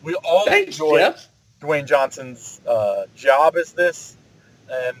we all enjoy Dwayne Johnson's job as this,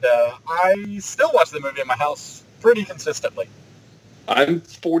 and I still watch the movie in my house pretty consistently. I'm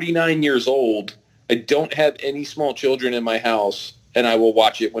 49 years old. I don't have any small children in my house, and I will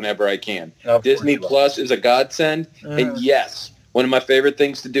watch it whenever I can. Disney Plus is a godsend, and yes, one of my favorite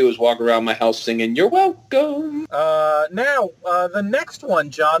things to do is walk around my house singing, You're Welcome. Now, the next one,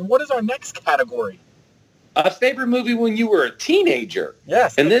 John, what is our next category? A favorite movie when you were a teenager.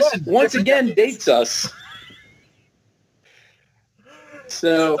 Yes. And this, once again, dates us.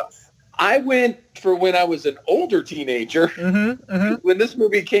 So I went for when I was an older teenager. When this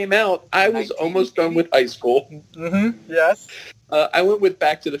movie came out, I was almost done with high school. Yes. I went with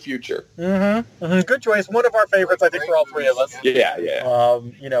Back to the Future. Good choice. One of our favorites, I think, for all three of us. Yeah.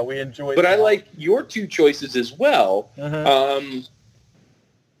 We enjoyed But I like your two choices as well.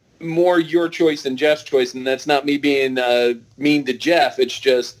 More your choice than Jeff's choice, and that's not me being mean to Jeff. It's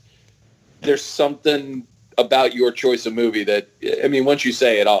just there's something about your choice of movie that, I mean, once you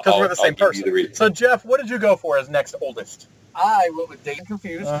say it, I'll we're the same give person. you the reason. So, Jeff, what did you go for as next oldest? I went with Dazed and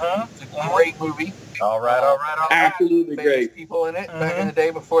Confused. It's a great movie. All right. Absolutely famous great. people in it back in the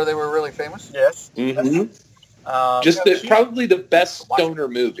day before they were really famous. Yes. Probably the best stoner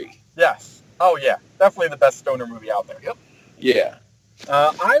movie. Yes. Oh, yeah. Definitely the best stoner movie out there. Yep. Yeah.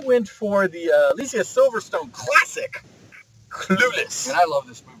 I went for the Alicia Silverstone classic, Clueless. And I love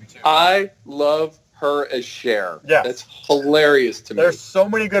this movie, too. I love her as Cher. Yes. That's hilarious to me. There's so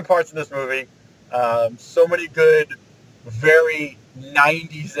many good parts in this movie. So many good, very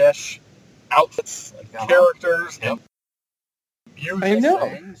 90s-ish outfits and characters. And music. I know.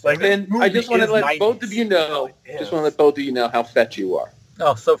 And I just want to let both of you know, how fetch you are.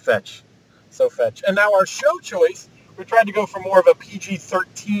 Oh, so fetch. And now our show choice, we tried to go for more of a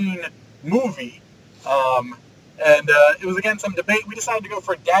PG-13 movie. And it was, again, some debate. We decided to go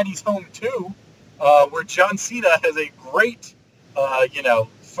for Daddy's Home 2, where John Cena has a great,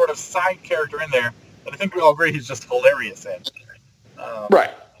 sort of side character in there that I think we all agree he's just hilarious in.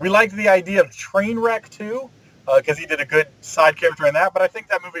 Right. We liked the idea of Trainwreck, too, because he did a good side character in that, but I think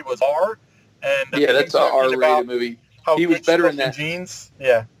that movie was R. And that's an R-rated movie. He was better in that. Jeans.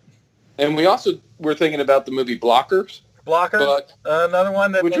 Yeah. And we also were thinking about the movie Blockers. Another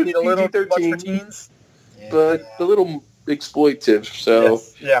one that which maybe was a little too much PG-13, for teens. But a little exploitive, so...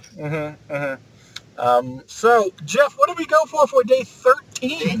 Yes. Yeah. So, Jeff, what did we go for day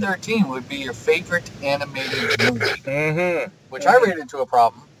 13? Day 13 would be your favorite animated movie. Mm-hmm. Which I ran into a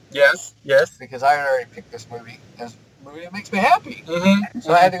problem. Yes. Because I had already picked this movie as a movie that makes me happy. Mm-hmm.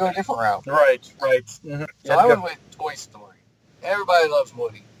 So I had to go a different route. Right. Mm-hmm. So I went with Toy Story. Everybody loves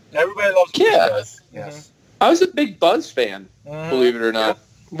Woody. Everybody loves Woody. Yes. Yes. I was a big Buzz fan, believe it or not,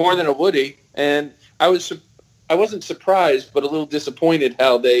 more than a Woody, and I wasn't surprised, but a little disappointed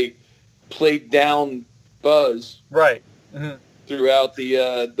how they played down Buzz throughout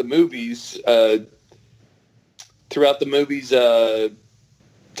the movies. Throughout the movies'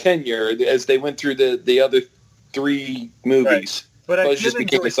 tenure, as they went through the other 3 movies, but Buzz just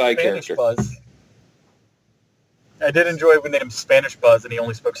became a side character. Buzz. I did enjoy when they named him Spanish Buzz, and he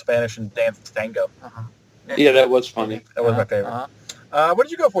only spoke Spanish and danced tango. Yeah, that was funny. That was my favorite. What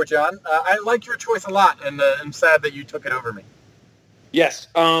did you go for, John? I like your choice a lot, and I'm sad that you took it over me. Yes.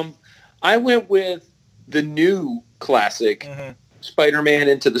 I went with the new classic, Spider-Man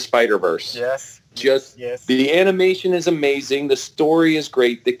Into the Spider-Verse. Yes. The animation is amazing. The story is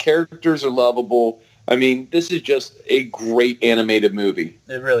great. The characters are lovable. I mean, this is just a great animated movie.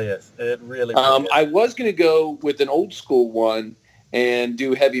 It really is. It really is. I was going to go with an old school one and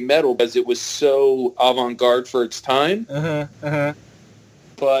do Heavy Metal because it was so avant-garde for its time.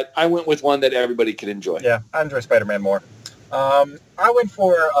 But I went with one that everybody could enjoy. Yeah, I enjoy Spider-Man more. I went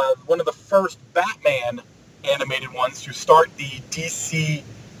for one of the first Batman animated ones to start the DCAU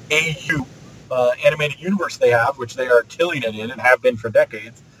animated universe they have, which they are killing it in and have been for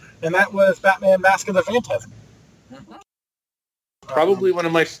decades. And that was Batman Mask of the Phantasm. Probably one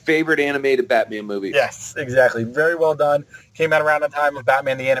of my favorite animated Batman movies. Yes, exactly. Very well done. Came out around the time of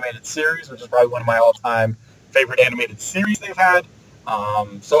Batman the Animated Series, which is probably one of my all-time favorite animated series they've had.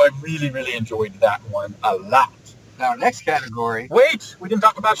 So I really, really enjoyed that one a lot. Now, next category. Wait, we didn't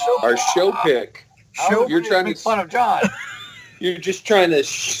talk about show. Our show pick. You're trying to make fun of John. You're just trying to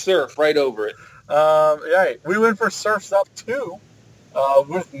surf right over it. Right. We went for Surf's Up 2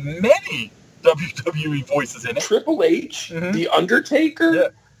 with many WWE voices in it. Triple H, The Undertaker. Yeah.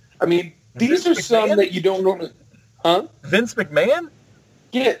 I mean, these are some that you don't normally... Huh? Vince McMahon?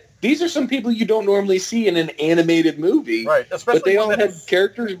 Yeah, these are some people you don't normally see in an animated movie. Right. Especially but they all had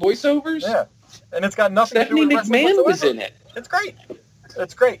characters, voiceovers. Yeah. And it's got nothing Stephanie to do with McMahon was in it. It's great.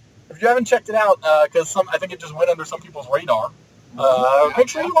 It's great. If you haven't checked it out, because I think it just went under some people's radar, make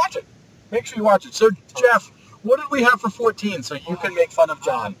sure you watch it. Make sure you watch it. So, Jeff, what did we have for 14 so you can make fun of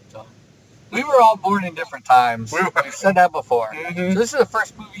John? We were all born in different times. We've said that before. So this is the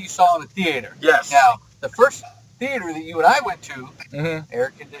first movie you saw in the theater. Yes. Now, the first theater that you and I went to,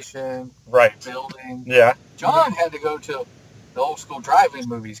 air conditioned, building. Yeah. John had to go to the old school drive-in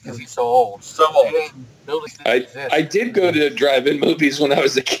movies because he's so old. So old. Buildings didn't exist. I did go to drive-in movies when I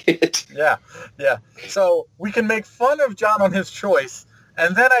was a kid. Yeah. So we can make fun of John on his choice,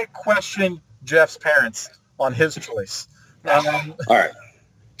 and then I question Jeff's parents on his choice. All right.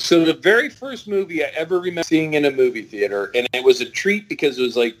 So the very first movie I ever remember seeing in a movie theater, and it was a treat because it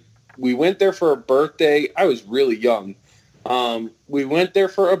was like, we went there for a birthday. I was really young. We went there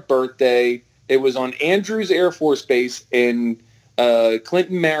for a birthday. It was on Andrews Air Force Base in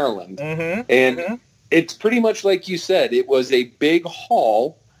Clinton, Maryland. And it's pretty much like you said. It was a big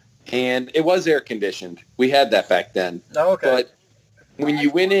hall, and it was air conditioned. We had that back then. Oh, okay. But when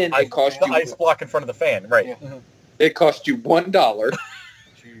you went in, it cost you... The ice block in front of the fan, right. Yeah. It cost you $1,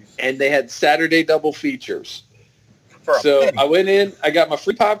 and they had Saturday double features. So I went in, I got my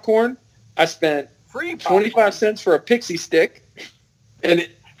free popcorn. I spent 25 cents for a Pixie stick, and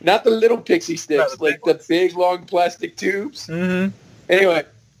not the little Pixie sticks, the big long plastic tubes. Anyway,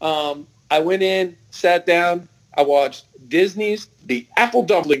 I went in, sat down, I watched Disney's The Apple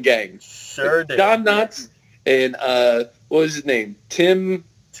Dumpling Gang. Sure did. Don Knotts and what was his name? Tim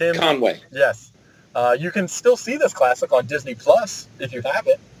Conway. Yes. You can still see this classic on Disney Plus if you have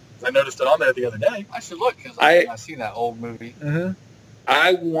it. I noticed it on there the other day. I should look because I've seen that old movie.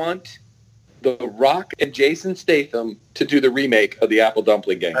 I want The Rock and Jason Statham to do the remake of The Apple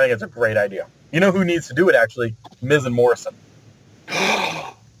Dumpling Gang. I think it's a great idea. You know who needs to do it, actually? Miz and Morrison.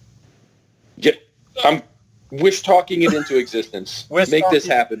 Yeah, I'm wish-talking it into existence. Make this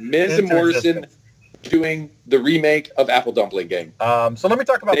happen. Miz and Morrison doing the remake of Apple Dumpling Gang. So let me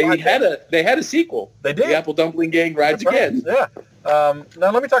talk about... They had a sequel. They did. The Apple Dumpling Gang Rides Again. Right. Yeah.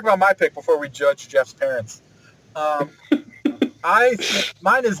 Now let me talk about my pick before we judge Jeff's parents.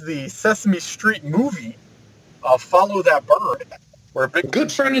 Mine is the Sesame Street movie, Follow That Bird. Where a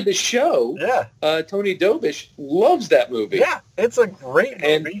good friend of the show, Tony Dobish, loves that movie. Yeah, it's a great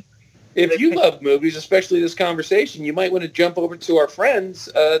movie. If you love movies, especially this conversation, you might want to jump over to our friends,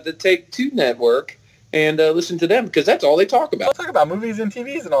 the Take-Two Network, and listen to them because that's all they talk We'll about. talk about movies and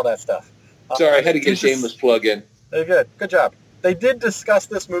TVs and all that stuff. Sorry, I had to get a shameless plug in. Very good. Good job. They did discuss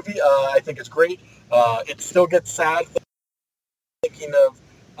this movie. I think it's great. It still gets sad thinking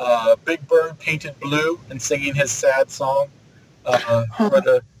of Big Bird painted blue and singing his sad song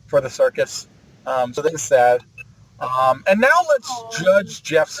for the circus. So that's sad. And now let's judge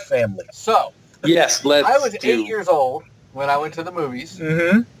Jeff's family. So, Yes, let's I was do. 8 years old when I went to the movies.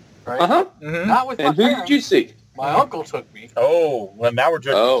 Mm-hmm. Right? Uh-huh. Mm-hmm. Not with my And who parents. did you see? My uncle took me. Oh, well, now we're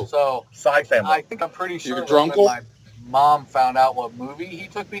judging Oh. So side family. I think I'm pretty sure Your that when drunkle? my mom found out what movie he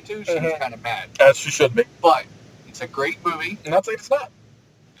took me to, she was kind of mad. As she should be. But it's a great movie. I'm not saying it's not.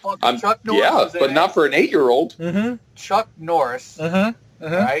 Fucking Chuck Norris Yeah, was in but it. not for an 8-year-old. Mm-hmm. Chuck Norris, Mm-hmm.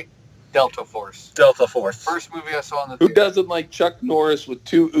 Mm-hmm. right? Delta Force. Delta Force. First movie I saw in the Who theater. doesn't like Chuck Norris with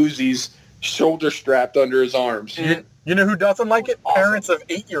 2 Uzis shoulder strapped under his arms? You know who doesn't like it? Awesome. Parents of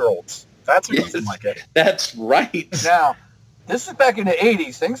 8-year-olds. That's who Yes. doesn't like it. That's right. Now, this is back in the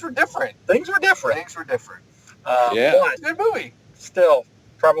 80s. Things were different. Things were different. Things were different. Yeah. But It's a good movie. still,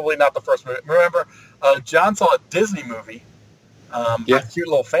 probably not the first movie. Remember, John saw a Disney movie. Yeah. A Cute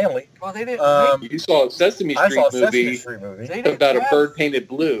Little Family. Well, they didn't You saw a Sesame I Street saw a Sesame movie Street movie. they didn't about a have bird painted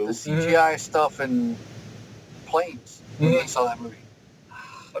blue. the CGI stuff and planes. Mhm. I saw that movie.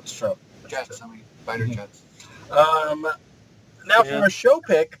 That's true. Jets, I mean, fighter jets. Now, for a show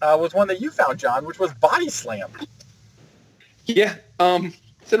pick, was one that you found, John, which was Body Slam. Yeah,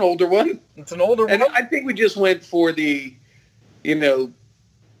 it's an older one. It's an older And one. I think we just went for the, we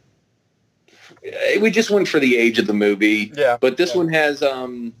just went for the age of the movie. Yeah. But this one has,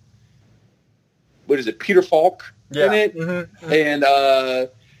 what is it, Peter Falk in it? Mm-hmm. And,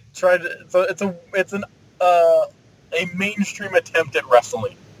 So it's a mainstream attempt at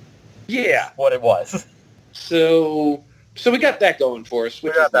wrestling. yeah. What it was. So we got that going for us,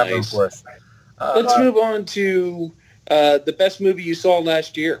 which We got is that move nice. for us. Let's move on to the best movie you saw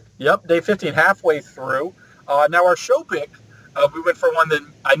last year. Yep, day 15, halfway through. Now our show pick, we went for one that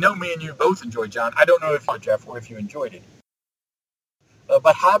I know me and you both enjoyed, John. I don't know if you, Jeff, or if you enjoyed it.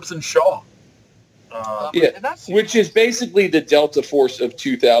 But Hobbs and Shaw. Yeah, And that's which is basically the Delta Force of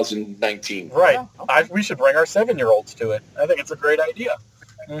 2019. Right. Yeah, okay. We should bring our 7-year-olds to it. I think it's a great idea.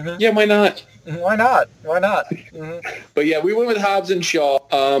 Mm-hmm. Yeah, why not? Why not? Why not? Mm-hmm. But yeah, we went with Hobbs and Shaw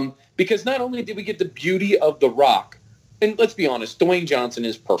because not only did we get the beauty of The Rock, and let's be honest, Dwayne Johnson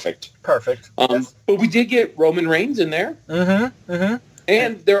is perfect. Perfect. Yes. But we did get Roman Reigns in there. Mm-hmm. Mm-hmm.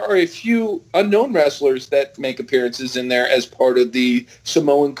 And there are a few unknown wrestlers that make appearances in there as part of the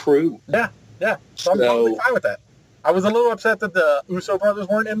Samoan crew. Yeah. Yeah. So I'm totally fine with that. I was a little upset that the Uso brothers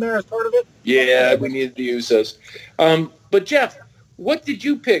weren't in there as part of it. Yeah, we needed the Usos. But Jeff, what did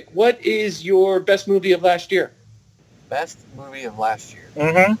you pick? What is your best movie of last year? best movie of last year.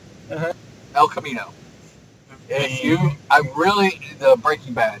 Mm-hmm. Mm-hmm. El Camino. The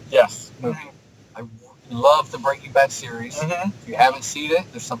Breaking Bad. Yes. Movie. I love the Breaking Bad series. Mm-hmm. If you haven't seen it,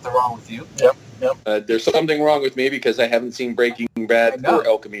 there's something wrong with you. Yep. Yep. There's something wrong with me because I haven't seen Breaking Bad or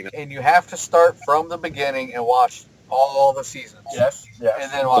El Camino. And you have to start from the beginning and watch all the seasons. Yes. Yes.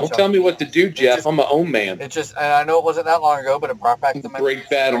 And then watch Don't tell me what to do, Jeff. I'm my own man. It just, and I know it wasn't that long ago, but it brought back the Break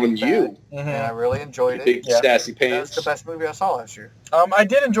Bad on you. And I really enjoyed it. Big sassy That's pants. the best movie I saw last year. I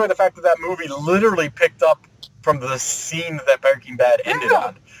did enjoy the fact that that movie literally picked up from the scene that Breaking Bad ended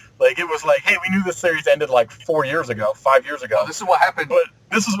on. Like, it was like, hey, we knew this series ended like 4 years ago, 5 years ago. Well, this is what happened. But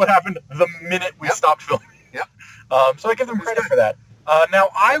this is what happened the minute we stopped filming. Yep. So I give them credit for that. Now,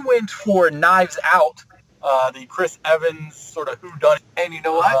 I went for Knives Out, the Chris Evans sort of whodunit. And you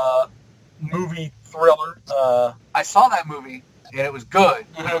know what? Movie thriller. I saw that movie, and it was good.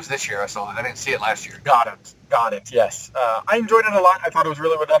 But it was this year I saw it. I didn't see it last year. Got it, yes. I enjoyed it a lot. I thought it was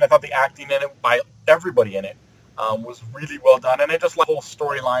really well done. I thought the acting in it by everybody in it was really well done. And I just like the whole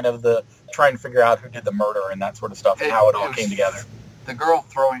storyline of the trying to figure out who did the murder and that sort of stuff and how it all came together. The girl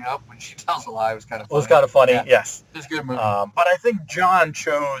throwing up when she tells a lie was kind of funny. It was kind of funny, Yeah. yes. It was a good movie. But I think John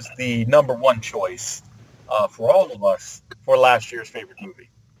chose the number one choice for all of us for last year's favorite movie.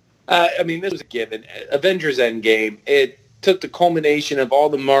 I mean, this was a given. Avengers Endgame, it took the culmination of all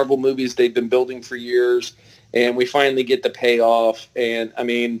the Marvel movies they've been building for years, and we finally get the payoff. And, I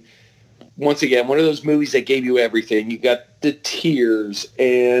mean, once again, one of those movies that gave you everything. You got the tears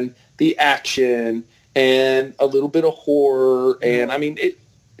and the action and a little bit of horror. And, I mean, it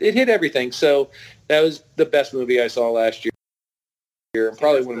hit everything. So that was the best movie I saw last year and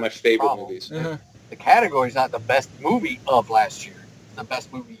probably one of my favorite movies. Mm-hmm. The category's not the best movie of last year. It's the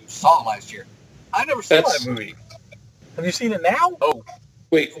best movie you saw last year. I never saw that movie. Have you seen it now? Oh.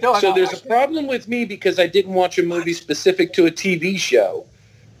 Wait, No, so there's a problem with me because I didn't watch a movie specific to a TV show.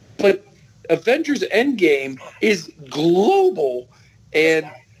 But Avengers Endgame is global, and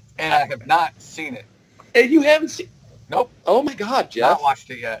I have not seen it. And you haven't seen? Nope. Oh my God, Jeff! Not watched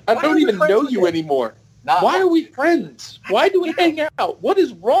it yet. I don't even know you anymore. Why are we friends? Why do we hang out? What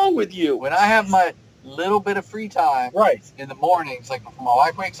is wrong with you? When I have my little bit of free time, in the mornings, like before my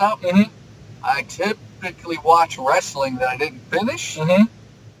wife wakes up, I typically watch wrestling that I didn't finish.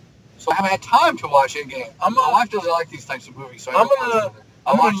 So I haven't had time to watch Endgame. My wife doesn't like these types of movies, so I'm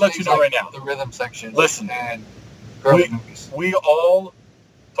gonna let you know right now. The rhythm section. Listen, and we all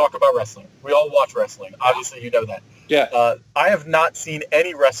talk about wrestling. We all watch wrestling. Obviously, you know that. Yeah. I have not seen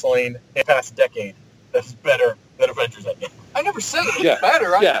any wrestling in the past decade that's better than Avengers Endgame. I never said it was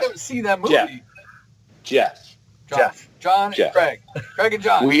better. I haven't seen that movie. Jeff. John and Craig. Craig and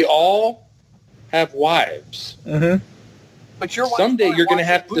John. We all have wives. But your wife someday you're going to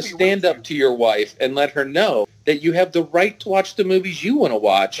have to stand up to your wife and let her know that you have the right to watch the movies you want to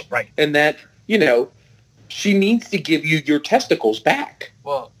watch. Right. And that, she needs to give you your testicles back.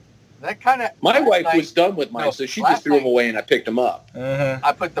 Well, that kind of... My wife was done with mine, so she just threw them away and I picked them up.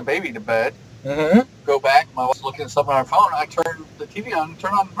 I put the baby to bed. Go back. My wife's looking at something on her phone. I turn the TV on and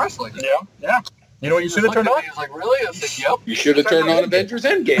turn on wrestling. Yeah. You know what you should have turned on? He was like, really? I said, yep. You should have turned on Avengers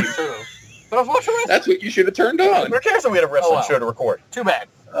Endgame. But I was watching wrestling. That's what you should have turned on. Who cares if we had a wrestling show to record? Too bad.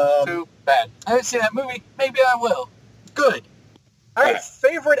 Too bad. I haven't seen that movie. Maybe I will. Good. All right,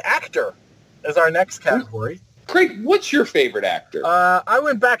 favorite actor is our next category. Craig, what's your favorite actor? I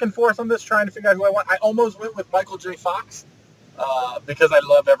went back and forth on this trying to figure out who I want. I almost went with Michael J. Fox because I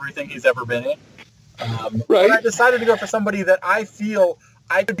love everything he's ever been in. But I decided to go for somebody that I feel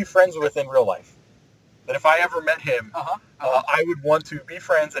I could be friends with in real life. That if I ever met him, I would want to be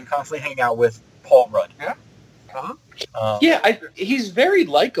friends and constantly hang out with Paul Rudd. Yeah? He's very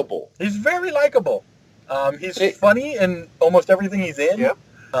likable. He's very likable. He's funny in almost everything he's in. Yep.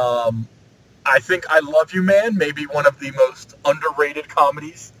 I think I Love You Man may be one of the most underrated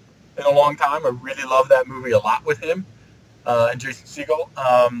comedies in a long time. I really love that movie a lot with him and Jason Segel.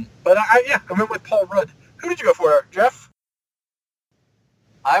 But I went with Paul Rudd. Who did you go for, Jeff?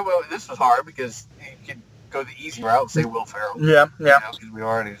 This was hard because you could go the easy route and say Will Ferrell. Yeah. Because we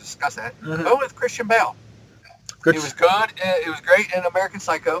already discussed that. Go with Christian Bale. He was good. It was great in American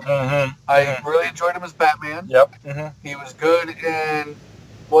Psycho. I really enjoyed him as Batman. Yep. He was good in,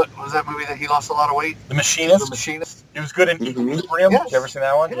 what was that movie that he lost a lot of weight? The Machinist. The Machinist. He was good in Equilibrium. Yes. You ever seen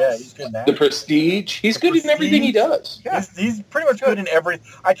that one? Yes. Yeah, he's good in that. The Prestige. He's good in everything he does. Yeah. He's pretty much good in every...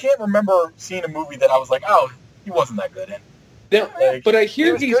 I can't remember seeing a movie that I was like, oh, he wasn't that good in. Now, but I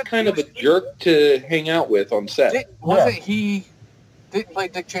hear he's kind of a jerk to hang out with on set. Didn't play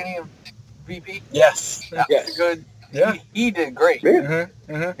Dick Cheney in VP? Yes. That was good. Yeah. He did great. Yeah.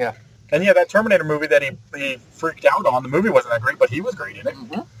 And that Terminator movie that he freaked out on, the movie wasn't that great, but he was great in it.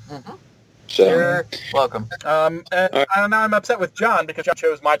 So, you're welcome. And now I'm upset with John because John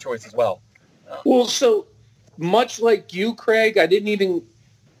chose my choice as well. Well, so much like you, Craig, I didn't even...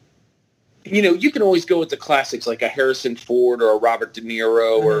 you can always go with the classics like a Harrison Ford or a Robert De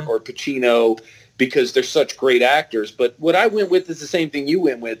Niro or Pacino because they're such great actors. But what I went with is the same thing you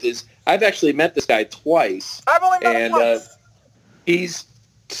went with. Is I've actually met this guy twice. I've only met him once. He's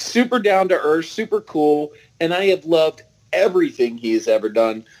super down to earth, super cool, and I have loved everything he has ever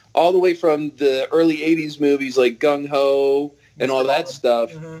done, all the way from the early 80s movies like Gung Ho and all that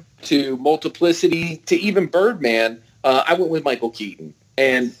stuff to Multiplicity to even Birdman. I went with Michael Keaton.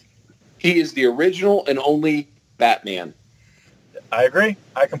 And he is the original and only Batman. I agree.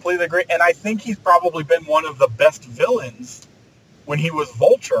 I completely agree. And I think he's probably been one of the best villains when he was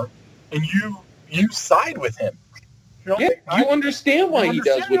Vulture, and you side with him. You understand why he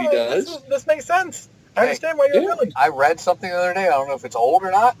does what he does. This makes sense. I understand why you're a villain. I read something the other day. I don't know if it's old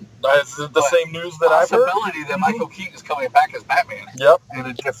or not. That's the same news that I've heard. Possibility that Michael Keaton is coming back as Batman. Yep. In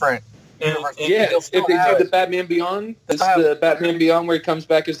a different... if they do the Batman Beyond, is the Batman Beyond where he comes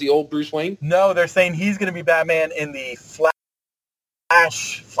back as the old Bruce Wayne? No, they're saying he's going to be Batman in the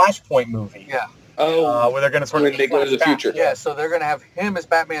Flashpoint movie. Yeah. Where they're going to sort of go to the future. Yeah, so they're going to have him as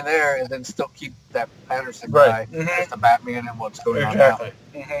Batman there, and then still keep that Patterson guy as the Batman and what's going on now.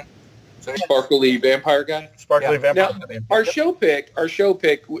 So, Sparkly vampire guy. Vampire. Now, our show pick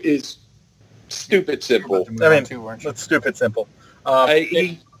is stupid simple. It's stupid simple.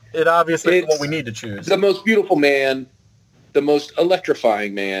 It obviously is what we need to choose. The most beautiful man, the most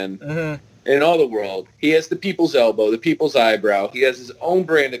electrifying man in all the world. He has the people's elbow, the people's eyebrow. He has his own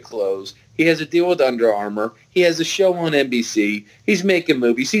brand of clothes. He has a deal with Under Armour. He has a show on NBC. He's making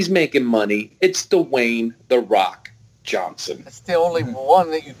movies. He's making money. It's Dwayne "The Rock" Johnson. It's the only one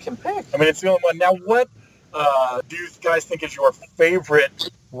that you can pick. I mean, it's the only one. Now, what do you guys think is your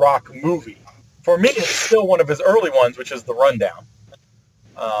favorite Rock movie. For me, it's still one of his early ones, which is The Rundown,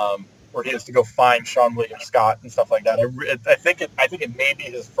 where he has to go find Sean William Scott and stuff like that. I think it may be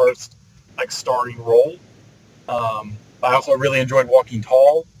his first like starring role. I also really enjoyed Walking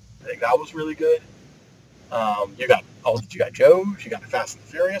Tall. I think that was really good. You got Joe's, you got Fast and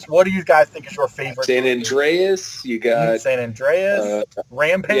Furious. What do you guys think is your favorite? San Andreas. You got San Andreas,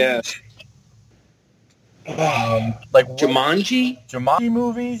 Rampage. Like Jumanji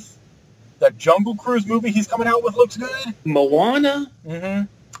movies. That Jungle Cruise movie he's coming out with looks good. Moana. Mm-hmm.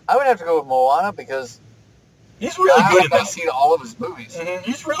 I would have to go with Moana because he's really good in that. I've seen all of his movies. Mm-hmm.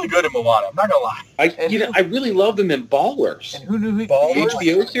 He's really good in Moana. I'm not gonna lie. I really loved him in Ballers. And who knew he Ballers?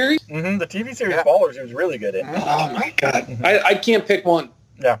 HBO series? Mm-hmm. The TV series Ballers he was really good in. Oh my god. Mm-hmm. I can't pick one.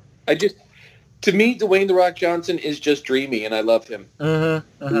 Yeah. To me, Dwayne The Rock Johnson is just dreamy, and I love him.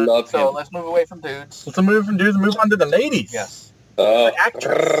 Mm-hmm. Mm-hmm. Love him. So let's move away from dudes. Let's move from dudes and move on to the ladies. Yes.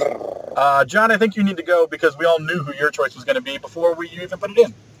 Actress. John, I think you need to go because we all knew who your choice was going to be before you even put it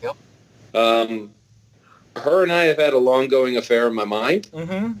in. Yep. Her and I have had a long-going affair in my mind.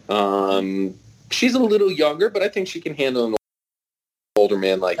 Mm-hmm. She's a little younger, but I think she can handle an older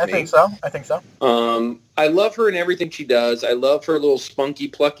man like me. I think so. I love her in everything she does. I love her little spunky,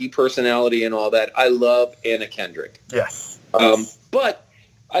 plucky personality and all that. I love Anna Kendrick. Yes. But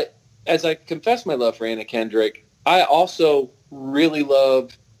as I confess my love for Anna Kendrick, I also really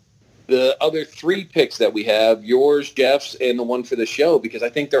love the other three picks that we have, yours, Jeff's, and the one for the show, because I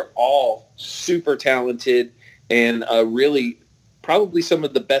think they're all super talented and really probably some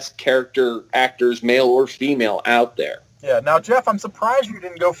of the best character actors, male or female, out there. Yeah. Now, Jeff, I'm surprised you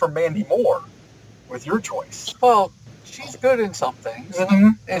didn't go for Mandy Moore with your choice. Well, she's good in some things,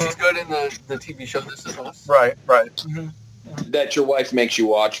 and she's good in the TV show This Is Us. Right. Mm-hmm. That your wife makes you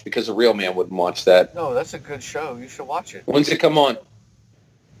watch because a real man wouldn't watch that. No, that's a good show. You should watch it. When's it come on?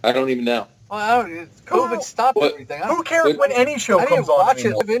 I don't even know. Well, COVID stopped everything. Who cares when any show comes on? I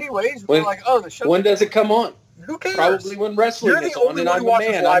didn't watch it anyways. We're like, oh, the show. When does it come on? Who cares? Probably when wrestling is on, and I'm a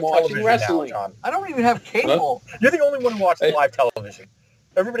man. I'm watching wrestling. Now, John. I don't even have cable. Huh? You're the only one who watches live television.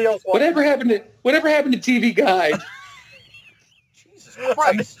 Everybody else watches. Whatever happened to TV Guide?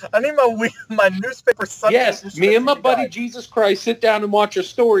 Christ. I need my newspaper Sunday. Yes, me and my buddy Jesus Christ sit down and watch our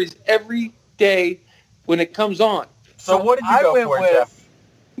stories every day when it comes on. So what did you go for, Jeff?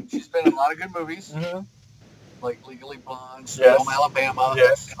 She's been in a lot of good movies, like Legally Blonde, Yes. Home Alabama.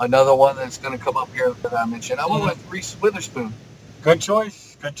 Yes. Another one that's going to come up here that I mentioned. I went with Reese Witherspoon. Good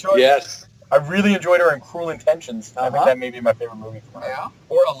choice. Yes. I really enjoyed her in Cruel Intentions. I think that may be my favorite movie from her. Yeah.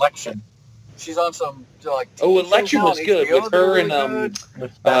 Or Election. She's on some like. Election was good with her and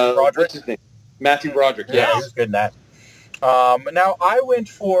with Matthew Broderick. What's his name? Matthew Broderick. Yeah, he was good in that. Now I went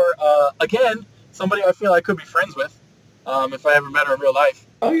for again somebody I feel I could be friends with if I ever met her in real life.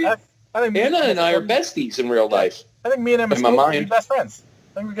 Oh yeah. I think Anna and I are besties in real life. I think me and Emma Stone would be best friends.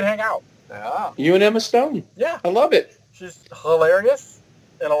 I think we could hang out. Yeah. You and Emma Stone. Yeah. I love it. She's hilarious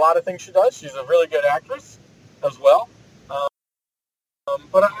in a lot of things she does. She's a really good actress as well.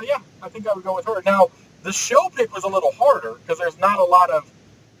 But I think I would go with her. Now, the show pick was a little harder because there's not a lot of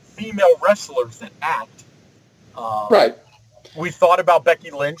female wrestlers that act. Right. We thought about Becky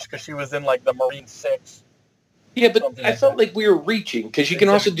Lynch because she was in like the Marine 6. Yeah, but I felt like we were reaching because you can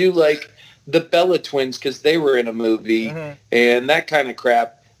also do like the Bella Twins because they were in a movie and that kind of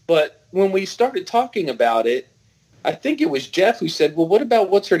crap. But when we started talking about it, I think it was Jeff who said, well, what about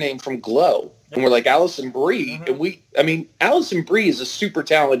what's her name from Glow? And we're like, Alison Brie. And Alison Brie is a super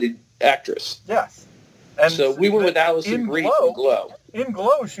talented actress. Yes. And so we went with Alison Brie from Glow. In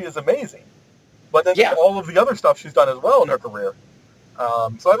Glow, she is amazing. But then all of the other stuff she's done as well in her career.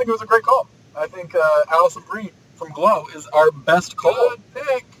 So I think it was a great call. I think Alison Brie from Glow is our best call.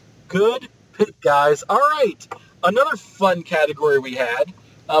 Good pick, guys. All right. Another fun category we had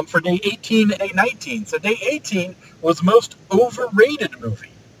for day 18 and day 19. So day 18 was most overrated movie.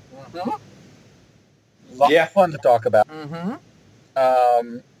 Lots of fun to talk about.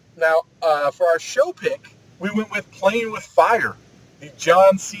 Now, for our show pick, we went with Playing with Fire, the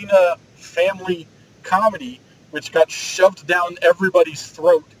John Cena family comedy, which got shoved down everybody's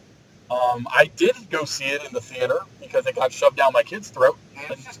throat. I did go see it in the theater because it got shoved down my kid's throat. And it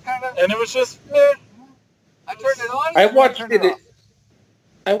was just kind of... And it was just, meh. I turned it on.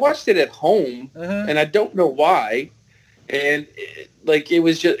 I watched it at home, and I don't know why. And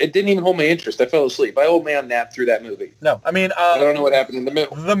it didn't even hold my interest. I fell asleep. I old man napped through that movie. No, I mean, I don't know what happened in the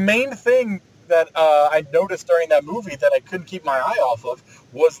middle. The main thing that I noticed during that movie that I couldn't keep my eye off of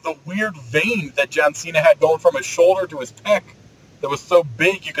was the weird vein that John Cena had going from his shoulder to his pec that was so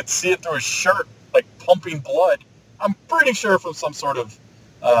big you could see it through his shirt, like pumping blood. I'm pretty sure from some sort of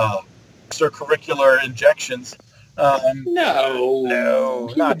extracurricular injections. No,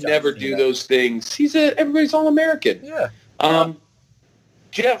 he would never do those things. Everybody's All-American. Yeah.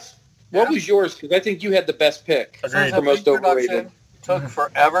 Jeff, what was yours? Because I think you had the best pick for most overrated. Took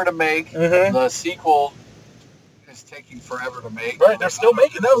forever to make. The sequel is taking forever to make. Right, they're still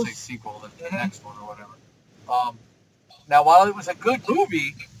making those. The sequel, the next one or whatever. Now, while it was a good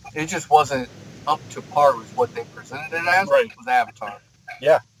movie, it just wasn't up to par with what they presented it as with Avatar.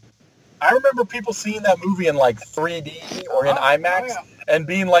 Yeah. I remember people seeing that movie in like 3D or in IMAX and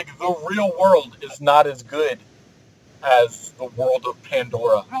being like, the real world is not as good as the world of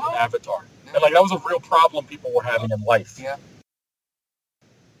Pandora in Avatar. And like that was a real problem people were having in life. Yeah.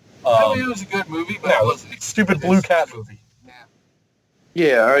 I mean, it was a good movie, but it was a stupid Blue Cat movie.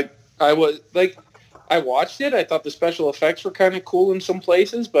 Yeah, I was like, I watched it. I thought the special effects were kind of cool in some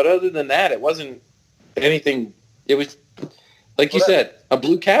places, but other than that, it wasn't anything. It was, like you said, a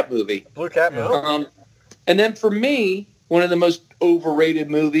Blue Cat movie. Blue Cat movie. And then for me, one of the most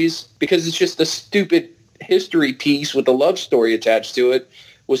overrated movies, because it's just a stupid history piece with a love story attached to it,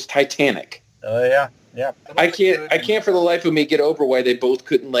 was Titanic. Oh yeah. I can't for the life of me get over why they both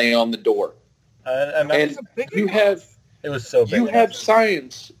couldn't lay on the door. And you have it was so big. You have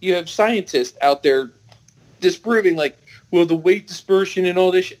scientists out there disproving like, well, the weight dispersion and all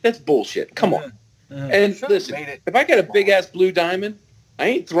this shit. That's bullshit. Come on. And listen, if I got a big ass blue diamond, I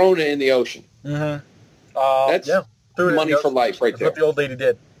ain't throwing it in the ocean. That's money for life right there. That's what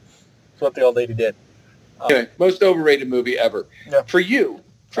the old lady did. Anyway, most overrated movie ever. Yeah. For you.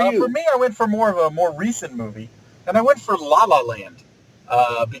 For me, I went for more of a more recent movie, and I went for La La Land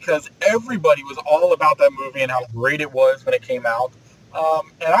because everybody was all about that movie and how great it was when it came out.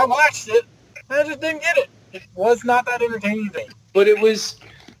 And I watched it, and I just didn't get it. It was not that entertaining to me. But it was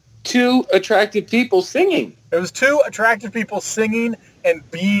two attractive people singing. It was two attractive people singing and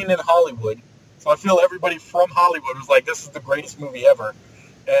being in Hollywood. So I feel everybody from Hollywood was like, this is the greatest movie ever.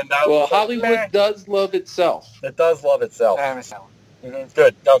 And Hollywood does love itself. It does love itself.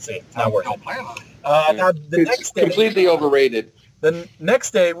 Good. Don't see it. It's not working. Don't plan on it. Now, the next day... completely overrated. The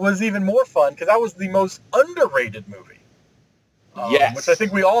next day was even more fun because that was the most underrated movie. Yes. Which I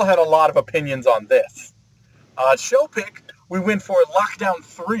think we all had a lot of opinions on this. Show pick, we went for Lockdown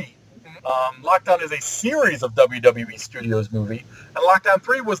 3. Lockdown is a series of WWE Studios movie. And Lockdown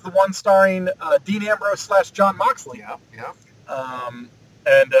 3 was the one starring Dean Ambrose / Jon Moxley. Yeah.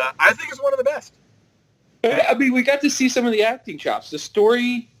 And I think it's one of the best. I mean, we got to see some of the acting chops. The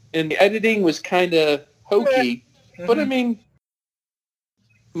story and the editing was kind of hokey, but I mean,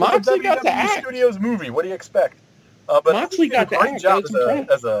 Moxley got to act. Studios movie. What do you expect? But Moxley got to act. Great job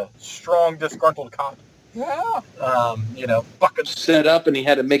as a strong, disgruntled cop. Yeah. Fucking set up, and he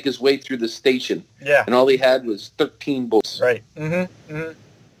had to make his way through the station. Yeah. And all he had was 13 bullets. Right.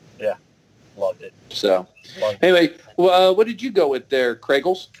 Yeah. Loved it. So, anyway, what did you go with there,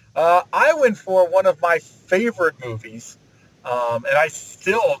 Kraggles? I went for one of my favorite movies, and I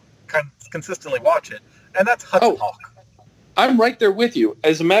still consistently watch it, and that's Hudson Hawk. I'm right there with you.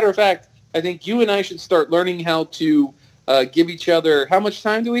 As a matter of fact, I think you and I should start learning how to give each other... How much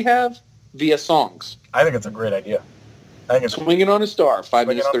time do we have? Via songs. I think it's a great idea. Swinging on a Star, 5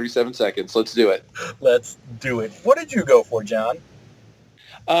 minutes, 37 seconds. Let's do it. Let's do it. What did you go for, John?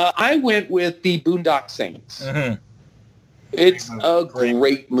 I went with the Boondock Saints. It's a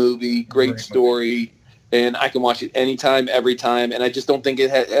great movie, great story, and I can watch it anytime, every time, and I just don't think it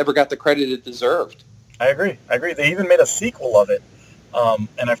ever got the credit it deserved. I agree. They even made a sequel of it, and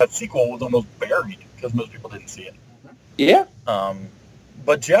that sequel was almost buried because most people didn't see it. Yeah.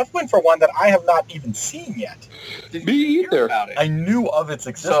 But Jeff went for one that I have not even seen yet. Me either. I knew of its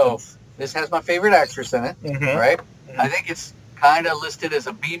existence. So, this has my favorite actress in it, right? I think it's kind of listed as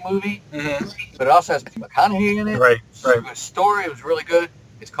a B movie, but it also has Matthew McConaughey in it. Right. The story was really good.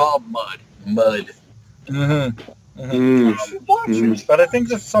 It's called Mud. But I think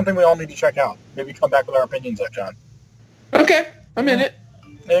this is something we all need to check out. Maybe come back with our opinions on John. Okay, I'm in it.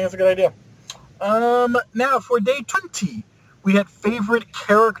 I think it's a good idea. Now, for day 20, we had favorite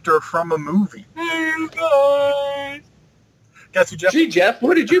character from a movie. Hey, you guys! Guess who, Jeff? Gee, Jeff,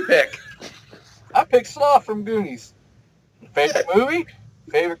 what did you pick? I picked Sloth from Goonies. Favorite movie,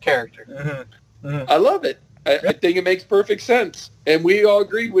 favorite character. I love it. I think it makes perfect sense. And we all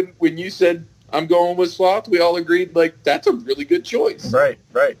agreed when you said, I'm going with Sloth, we all agreed, like, that's a really good choice. Right.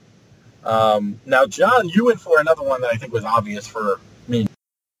 Now, John, you went for another one that I think was obvious for me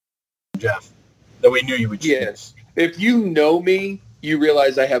and Jeff, that we knew you would choose. Yes. If you know me, you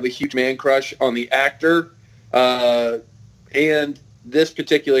realize I have a huge man crush on the actor and this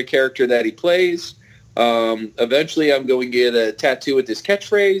particular character that he plays. Eventually, I'm going to get a tattoo with this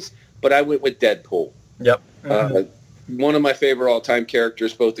catchphrase, but I went with Deadpool. Yep. Mm-hmm. One of my favorite all-time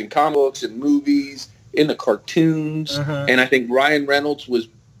characters, both in comic books and movies, in the cartoons, and I think Ryan Reynolds was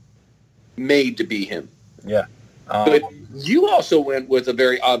made to be him. Yeah. But you also went with a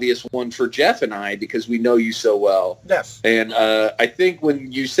very obvious one for Jeff and I because we know you so well. Yes. And I think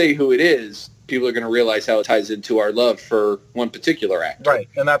when you say who it is, people are going to realize how it ties into our love for one particular actor. Right,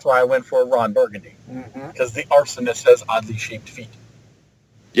 and that's why I went for Ron Burgundy. Because the arsonist has oddly shaped feet.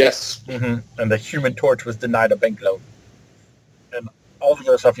 Yes. Mm-hmm. And the Human Torch was denied a bank loan. And all the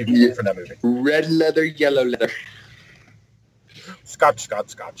other stuff you can do from that movie. Red leather, yellow leather. Scotch.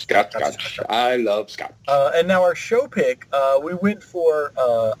 I love Scotch. And now our show pick, we went for,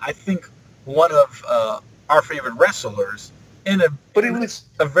 I think, one of our favorite wrestlers but it was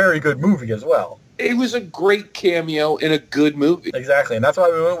a very good movie as well. It was a great cameo in a good movie. Exactly, and that's why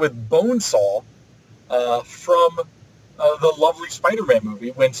we went with Bonesaw from the lovely Spider-Man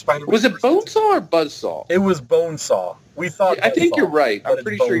movie. When Spider-Man was it Bonesaw or Buzzsaw? It was Bonesaw. We thought. I think you're right. I'm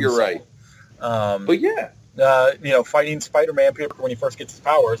pretty sure you're right. But yeah. Fighting Spider-Man when he first gets his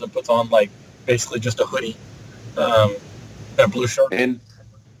powers and puts on like basically just a hoodie and a blue shirt. And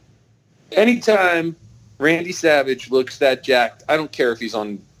anytime Randy Savage looks that jacked, I don't care if he's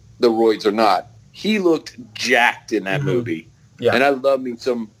on the roids or not. He looked jacked in that movie. Yeah. And I love me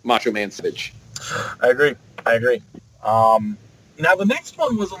some Macho Man Savage. I agree. Now the next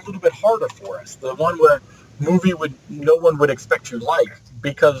one was a little bit harder for us. The one where no one would expect you like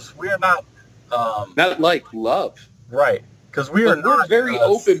because we're not not like love. Right. Because we're very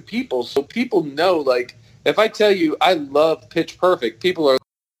open people, so people know, like, if I tell you I love Pitch Perfect, people are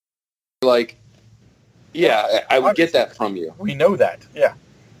like, yeah, I would get that from you. We know that. Yeah.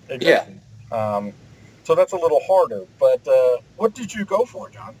 Exactly. Yeah. So that's a little harder. But what did you go for,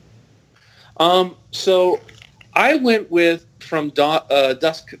 John? So I went with From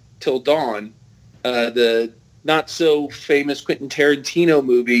Dusk Till Dawn, the not so famous Quentin Tarantino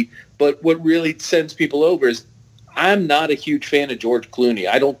movie, but what really sends people over is I'm not a huge fan of George Clooney.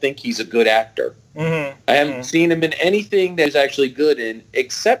 I don't think he's a good actor. I haven't seen him in anything that is actually good in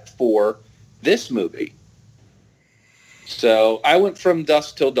except for this movie. So I went From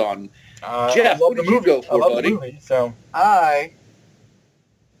Dusk Till Dawn. Jeff, what did you go for, buddy? The movie, so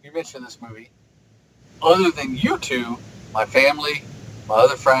you mentioned this movie. Other than you two, my family, my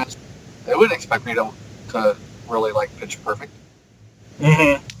other friends, they wouldn't expect me to really like Pitch Perfect.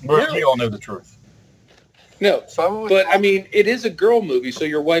 We all know the truth. No, but I mean, it is a girl movie, so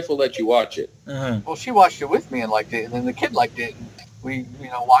your wife will let you watch it. Well, she watched it with me and liked it, and then the kid liked it. And we,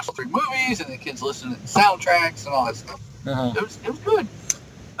 watched 3 movies, and the kids listened to the soundtracks and all that stuff. It was good.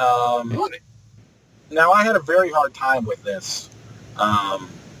 Now, I had a very hard time with this.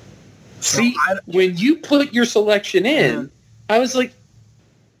 When you put your selection in, I was like,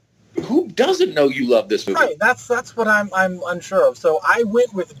 who doesn't know you love this movie? Right, that's what I'm unsure of. So I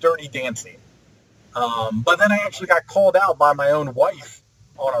went with Dirty Dancing. But then I actually got called out by my own wife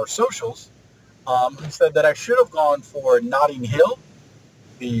on our socials, who said that I should have gone for Notting Hill,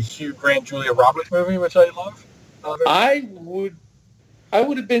 the Hugh Grant, Julia Roberts movie, which I love. I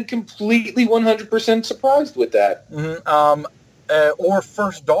would have been completely 100% surprised with that. Or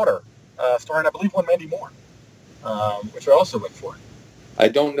First Daughter, starring, I believe, one Mandy Moore, which I also went for. I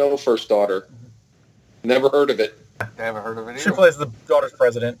don't know First Daughter. Never heard of it. I haven't heard of it either. She plays the daughter's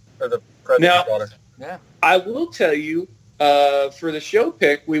president, or the president's daughter. Yeah. I will tell you, for the show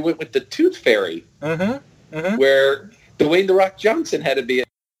pick, we went with the Tooth Fairy, where Dwayne The Rock Johnson had to be.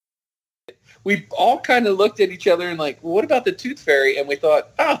 We all kind of looked at each other and like, what about the Tooth Fairy? And we thought,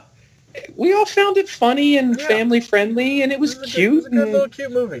 we all found it funny and family friendly, and it was cute. It was a good little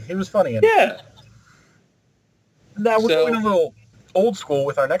cute movie. He was funny in it. Yeah. Now we're going a little old school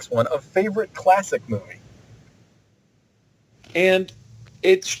with our next one, a favorite classic movie. And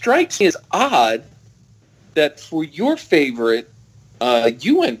it strikes me as odd that for your favorite,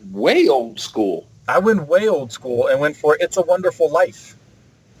 you went way old school. I went way old school and went for It's a Wonderful Life,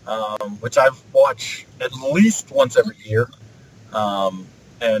 which I've watched at least once every year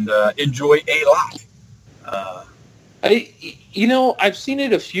and enjoy a lot. I've seen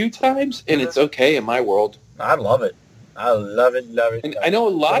it a few times, and it's okay in my world. I love it. I love it. And I know a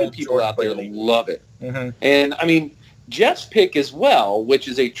lot of people out there love it. And, I mean, Jeff's pick as well, which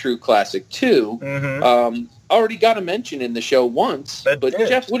is a true classic too, already got a mention in the show once. But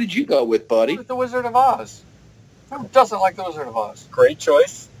Jeff, what did you go with, buddy? The Wizard of Oz. Who doesn't like The Wizard of Oz? Great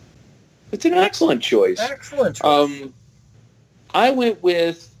choice. It's an excellent choice. Excellent choice. I went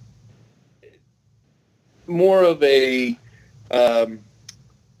with more of a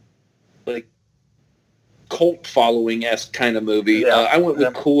cult following-esque kind of movie. I went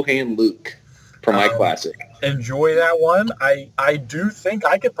with Cool Hand Luke for my classic. Enjoy that one. I do think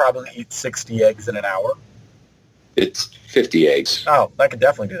I could probably eat 60 eggs in an hour. It's 50 eggs. Oh, I could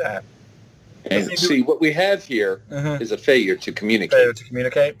definitely do that. And see, what we have here is a failure to communicate. Failure to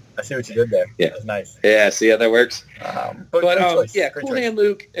communicate? I see what you did there. Yeah. That's nice. Yeah, see how that works? But yeah, Cool Hand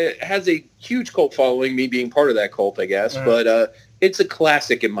Luke has a huge cult following, me being part of that cult, I guess. But it's a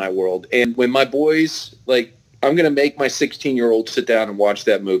classic in my world. And when my boys, like, I'm going to make my 16-year-old sit down and watch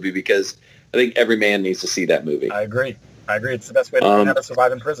that movie because I think every man needs to see that movie. I agree. It's the best way to learn how to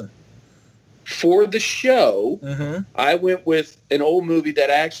survive in prison. For the show, I went with an old movie that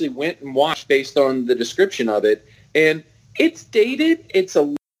I actually went and watched based on the description of it. And it's dated. It's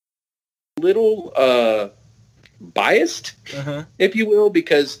a little biased, if you will,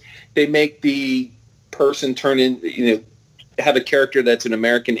 because they make the person turn in, have a character that's an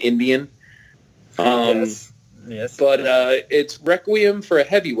American Indian. Yes. But it's Requiem for a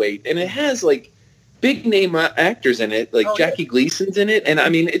Heavyweight, and it has, like, big-name actors in it, like Jackie Gleason's in it. And, I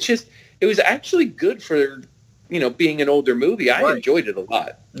mean, it was actually good for, being an older movie. I enjoyed it a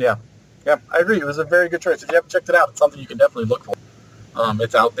lot. Yeah, I agree. It was a very good choice. If you haven't checked it out, it's something you can definitely look for.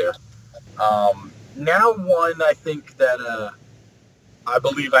 It's out there. Now one I think that I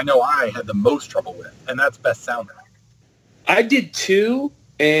believe I know I had the most trouble with, and that's Best Soundtrack. I did too,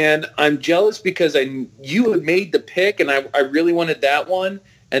 and I'm jealous because you had made the pick, and I really wanted that one,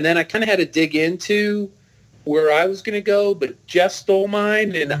 and then I kind of had to dig into where I was going to go, but Jeff stole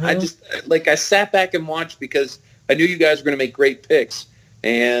mine, and I just, I sat back and watched because I knew you guys were going to make great picks,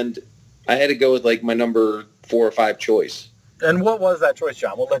 and I had to go with, my number 4 or 5 choice. And what was that choice,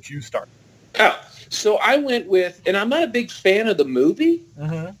 John? We'll let you start. Oh, so I went with, and I'm not a big fan of the movie,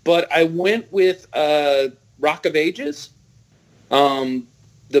 but I went with Rock of Ages.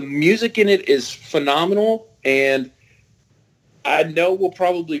 The music in it is phenomenal, and I know we'll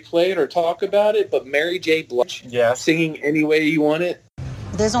probably play it or talk about it, but Mary J. Blige singing Any Way You Want It.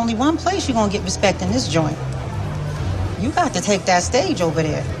 There's only one place you're going to get respect in this joint. You got to take that stage over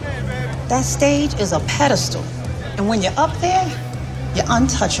there. That stage is a pedestal. And when you're up there, you're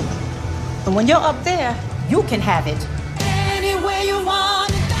untouchable. And when you're up there, you can have it. Any way you want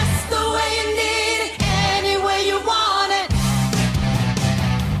it, that's the way you need it. Any way you want it.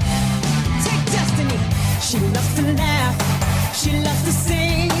 Take Destiny. She loves to laugh. She loves to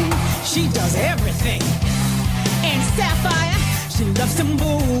sing. She does everything. And Sapphire, she loves to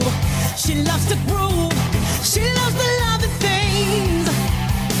move. She loves to groove. She loves the loving things.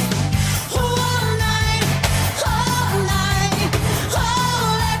 All night,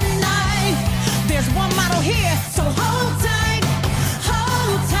 every night. There's one model here, so hold tight,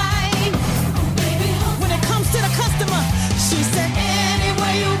 hold tight. When it comes to the customer, she said, any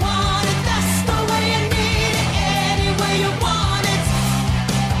way you want it, that's the way you need it. Any way you want it.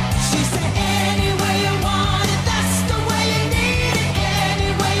 She said, any way you want it, that's the way you need it.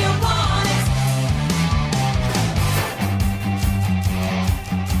 Any way you want it.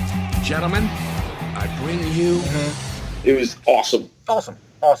 Gentlemen, I bring you... It was awesome. Awesome.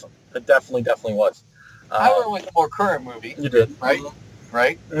 It definitely was. I went with the more current movie. You did. Right?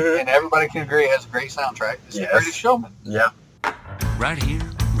 Right? And everybody can agree it has a great soundtrack. It's The Greatest Showman. Yeah. Right here,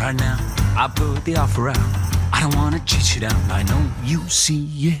 right now, I put the offer out. I don't want to cheat you down. I know you see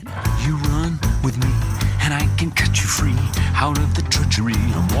it. You run with me, and I can cut you free out of the treachery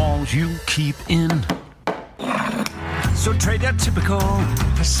of walls you keep in. So trade that typical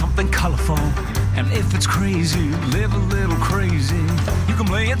for something colorful. And if it's crazy, live a little crazy. You can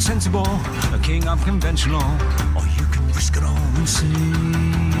play it sensible, a king of conventional, or you can risk it all and see.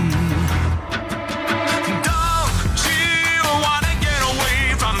 Don't you wanna get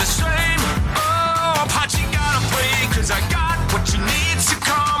away from the strain? Oh, part you gotta play, 'cause I got what you need. So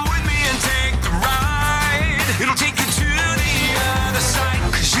come with me and take the ride. It'll take you to the other side,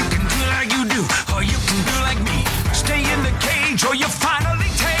 'cause you can do like you do, or you can do like me. Stay in the cage, or you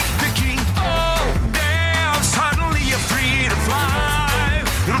finally take the key. Oh, damn, suddenly you're free to fly.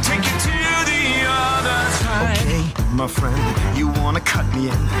 It'll take you to the other side. Okay, my friend, you wanna cut me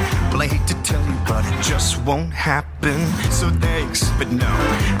in. Well, I hate to tell you, but it just won't happen. So thanks, but no,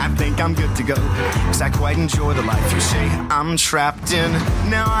 I think I'm good to go. 'Cause I quite enjoy the life you say I'm trapped in.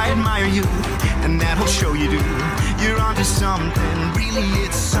 Now I admire you, and that'll show you do. You're onto something, really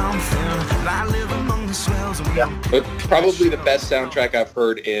it's something. I live among the swells and Probably the best soundtrack I've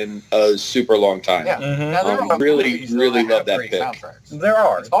heard in a super long time. Yeah. Now, really love that pick. There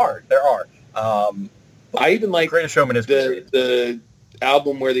are. It's hard. There are. I even like Greatest Showman is the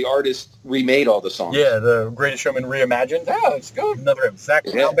album where the artist remade all the songs. Yeah, the Greatest Showman reimagined. Yeah, it's good. Another Zach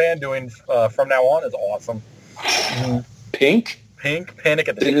Brown Band doing From Now On is awesome. Pink, Panic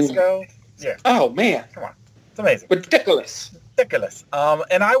at the Disco. Yeah. Oh man, come on, it's amazing. Ridiculous.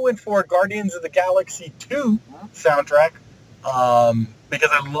 And I went for Guardians of the Galaxy 2 soundtrack because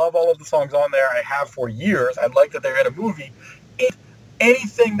I love all of the songs on there. I have for years. I like that they're in a movie.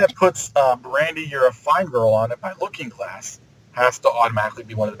 Anything that puts Brandy, You're a Fine Girl on it by Looking Glass has to automatically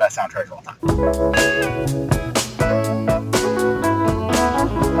be one of the best soundtracks of all time.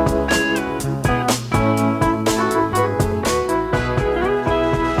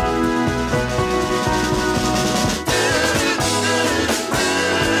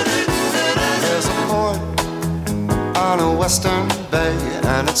 There's a port on a western bay,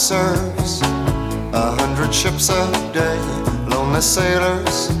 and it serves 100 ships a day. Lonely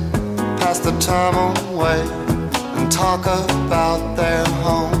sailors pass the time away and talk about their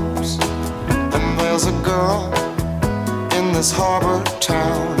homes. And there's a girl in this harbor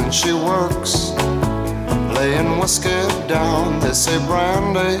town, and she works laying whiskey down. They say,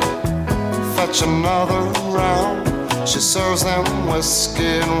 Brandy, fetch another round. She serves them whiskey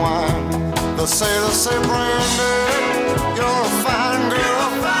and wine. They say, Brandy, you're a fine girl.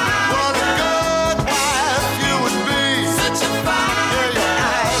 What a good wife you would be. Such a fine. Yeah, your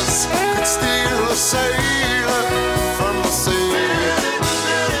eyes could steal a sailor from the sea.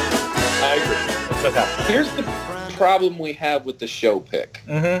 I agree. Here's the problem we have with the show pick.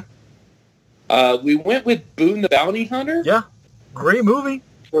 We went with Boone the Bounty Hunter. Yeah, great movie.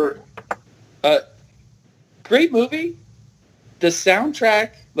 Great movie. The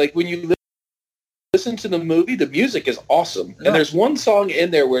soundtrack, like when you listen to the movie, the music is awesome. Yeah. And there's one song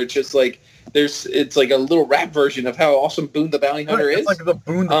in there where it's just like it's like a little rap version of how awesome Boone the Bounty Hunter is. It's like the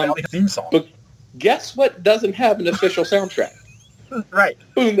Boone the Bounty theme song. But guess what doesn't have an official soundtrack? Right.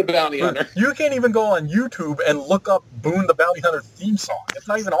 Boone the Bounty Hunter. You can't even go on YouTube and look up Boone the Bounty Hunter theme song. It's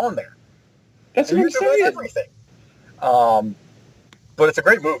not even on there. That's what I'm YouTube has saying. everything. But it's a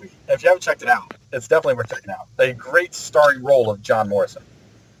great movie. If you haven't checked it out, it's definitely worth checking out. A great starring role of John Morrison.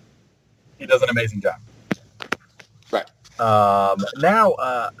 He does an amazing job. Right.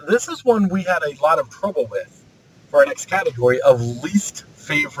 Now, this is one we had a lot of trouble with for our next category of least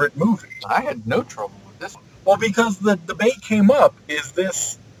favorite movie. I had no trouble with this one. Well, because the debate came up, is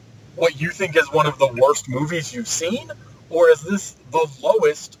this what you think is one of the worst movies you've seen? Or is this the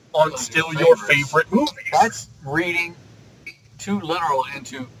lowest on still your favorite movies? That's reading too literal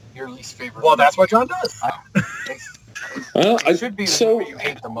into your least favorite Well, movie. that's what John does. Well, It should be the movie you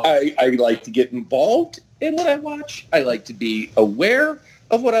hate the most. I like to get involved in what I watch. I like to be aware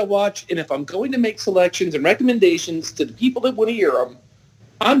of what I watch. And if I'm going to make selections and recommendations to the people that want to hear them,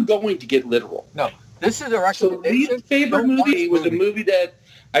 I'm going to get literal. No, this is a So recommendation. least favorite Don't watch movie was a movies. movie that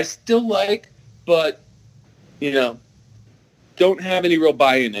I still like, but, don't have any real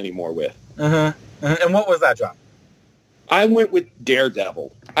buy-in anymore with. And what was that, John? I went with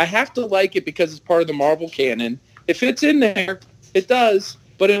Daredevil. I have to like it because it's part of the Marvel canon. If it's in there, it does,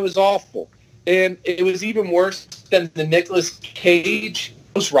 but it was awful. And it was even worse than the Nicolas Cage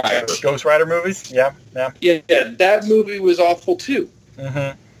Ghost Rider. Ghost Rider movies? Yeah. Yeah, that movie was awful too.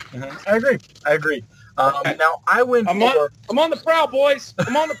 I agree. Now, I went I'm on the prowl, boys.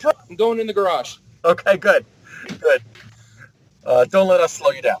 I'm on the prowl. I'm going in the garage. Okay, good. Don't let us slow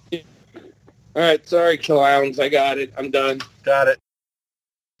you down. All right, sorry, clowns. I got it. I'm done. Got it.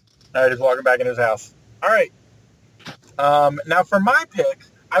 All right, he's walking back in his house. All right. Now, for my pick,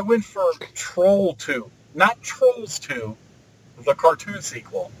 I went for Troll 2. Not Trolls 2, the cartoon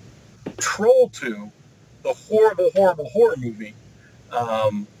sequel. Troll 2, the horrible, horrible horror movie,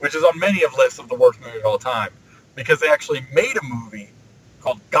 which is on many of lists of the worst movies of all time, because they actually made a movie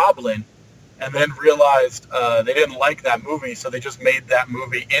called Goblin, and then realized they didn't like that movie, so they just made that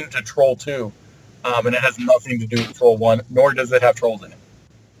movie into Troll 2, and it has nothing to do with Troll 1, nor does it have trolls in it.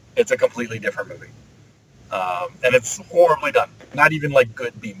 It's a completely different movie. And it's horribly done. Not even like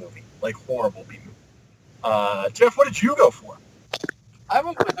good B-movie, like horrible B-movie. Jeff, what did you go for? I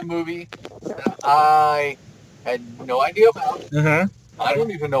went with a movie that I had no idea about. I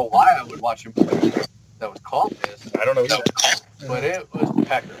don't even know why I would watch a movie that was called this. I don't know either. But it was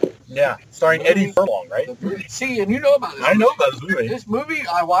Pecker. Yeah, starring Eddie Furlong, right? See, and you know about this. I know about this movie. This movie,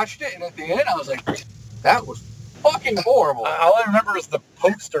 I watched it, and at the end, I was like, that was fucking horrible. All I remember is the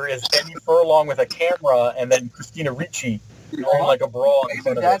poster is Eddie Furlong with a camera, and then Christina Ricci wearing like a bra in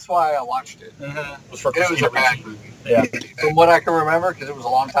front of That's why I watched it. it. It was for It was Christina a bad Ricci. movie. Yeah. From what I can remember, because it was a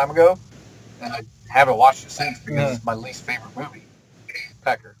long time ago, and I haven't watched it since because it's my least favorite movie.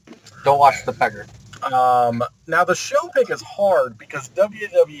 Pecker. Don't watch The Pecker. Now, the show pick is hard because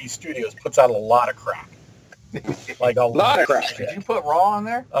WWE Studios puts out a lot of crap. Like a lot of crap. Did you put Raw on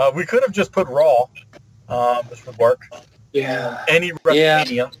there? We could have just put Raw, which would work. Yeah. Any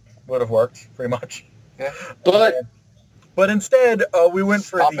WrestleMania would have worked, pretty much. Yeah. But instead, we went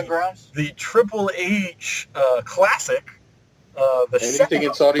for Stomping Grounds? the Triple H Classic. Anything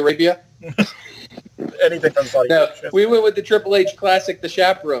in Saudi Arabia? Anything from Saudi No, Arabia. we went with the Triple H Classic, The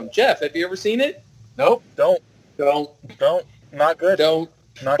Chaperone. Jeff, have you ever seen it? Nope. Don't. Not good. Don't.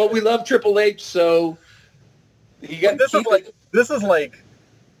 Not but good. we love Triple H, so you got This is like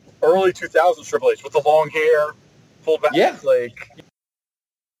early 2000s Triple H with the long hair, full back. Yeah.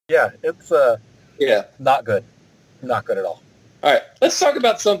 It's not good. Not good at all. All right, let's talk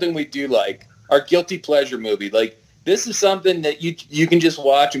about something we do like, our guilty pleasure movie. Like, this is something that you can just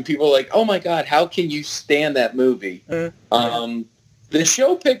watch and people are like, oh my God, how can you stand that movie? Mm-hmm. The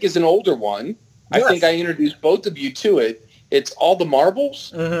show pick is an older one. Yes. I think I introduced both of you to it. It's All the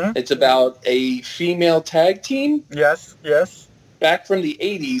Marbles. Mm-hmm. It's about a female tag team. Yes. Back from the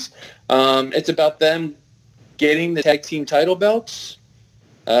 80s. It's about them getting the tag team title belts.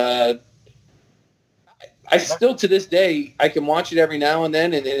 I still, to this day, I can watch it every now and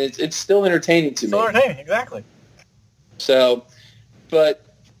then, and it's still entertaining to me. Still entertaining, exactly. So, but,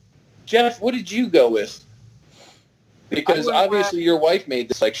 Jeff, what did you go with? Because obviously your wife made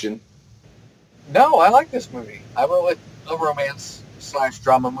the selection. No, I like this movie. I went with a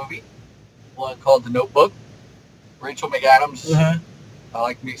romance/drama movie, one called The Notebook. Rachel McAdams. Mm-hmm. I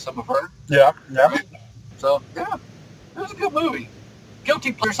like to meet some of her. Yeah. So, yeah, it was a good movie.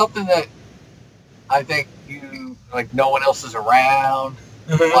 Guilty pleasure, something that I think you, like, no one else is around.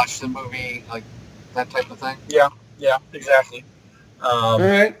 Mm-hmm. Watch the movie, like, that type of thing. Yeah, exactly. All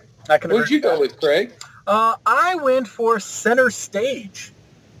right. What'd you go with, Craig? I went for Center Stage.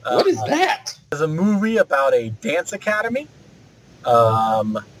 What is that? It's a movie about a dance academy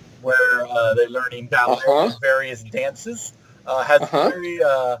where they're learning ballet and various dances. Has a very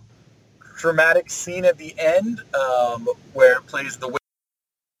dramatic scene at the end where it plays The Way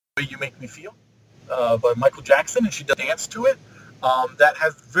You Make Me Feel by Michael Jackson, and she does dance to it. That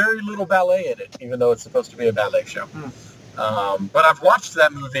has very little ballet in it, even though it's supposed to be a ballet show. But I've watched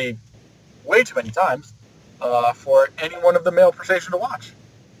that movie way too many times for any one of the male per station to watch.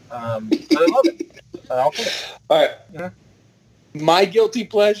 I love it. I'll put it. All right. My guilty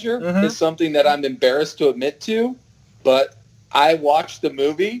pleasure is something that I'm embarrassed to admit to, but I watched the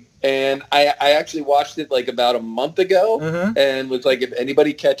movie, and I actually watched it like about a month ago, and was like, if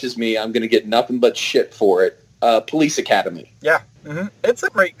anybody catches me, I'm going to get nothing but shit for it. Police Academy. Yeah. It's a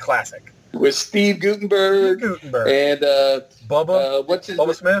great classic. With Steve Guttenberg. And Bubba. What's his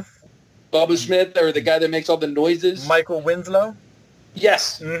Bubba Smith. Bubba Smith, or the guy that makes all the noises. Michael Winslow.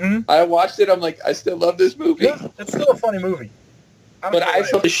 Yes. I watched it. I'm like, I still love this movie. Yeah, it's still a funny movie. But I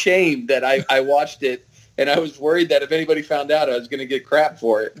felt ashamed that I watched it, and I was worried that if anybody found out, I was going to get crap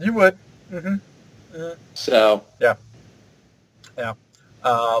for it. You would. So. Yeah.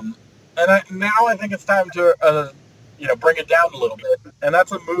 And now I think it's time to, bring it down a little bit. And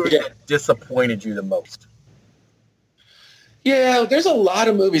that's a movie that disappointed you the most. Yeah, there's a lot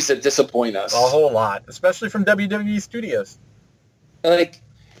of movies that disappoint us. A whole lot, especially from WWE Studios. Like,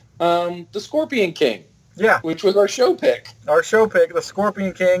 The Scorpion King. Yeah. Which was our show pick. Our show pick, The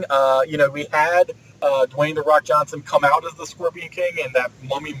Scorpion King. We had Dwayne The Rock Johnson come out as the Scorpion King in that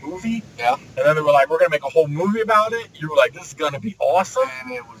Mummy movie. Yeah. And then they were like, we're going to make a whole movie about it. You were like, this is going to be awesome.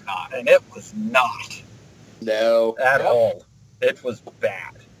 And it was not. And it was not. No. At all. It was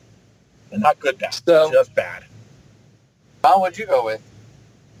bad. And not good bad. So, just bad. Tom, what'd you go with?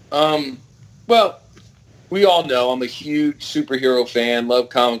 Well, we all know I'm a huge superhero fan, love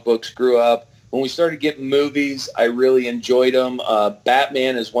comic books, grew up. When we started getting movies, I really enjoyed them.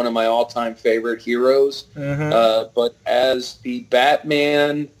 Batman is one of my all-time favorite heroes. But as the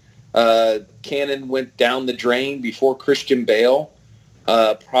Batman canon went down the drain before Christian Bale,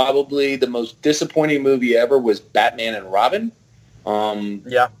 probably the most disappointing movie ever was Batman and Robin.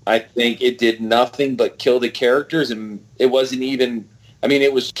 I think it did nothing but kill the characters, and it wasn't even... I mean,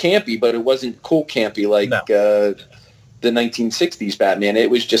 it was campy, but it wasn't cool campy like the 1960s Batman. It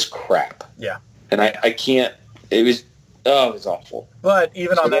was just crap. Yeah. And I can't... It was awful. But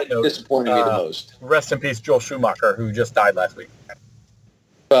even on that note... disappointed me the most. Rest in peace, Joel Schumacher, who just died last week.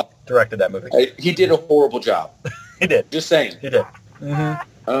 Directed that movie. He did a horrible job. He did. Just saying. He did.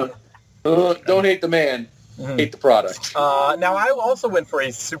 Don't hate the man. Hate the product. Now, I also went for a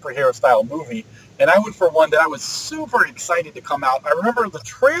superhero-style movie, and I went for one that I was super excited to come out. I remember the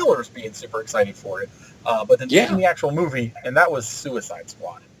trailers being super excited for it, but then seeing the actual movie, and that was Suicide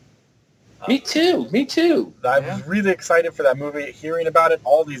Squad. Me too. I was really excited for that movie, hearing about it,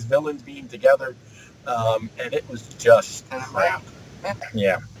 all these villains being together, and it was just crap.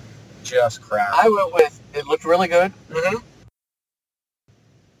 Yeah, just crap. I went with, it looked really good. Mm-hmm.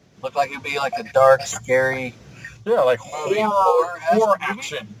 Looked like it'd be like a dark, scary... Yeah, like horror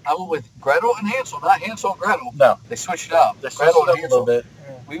action. I went with Gretel and Hansel, not Hansel and Gretel. No. They switched it up. Gretel and Hansel. A little bit.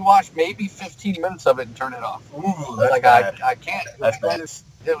 We watched maybe 15 minutes of it and turned it off. Ooh, that's like, bad. I can't. It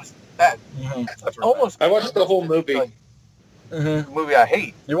was bad. Mm-hmm. That's almost. I watched the whole movie. Like, a movie I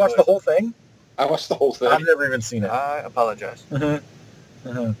hate. You watched the whole thing? I watched the whole thing. I've never even seen it. I apologize. Mm-hmm.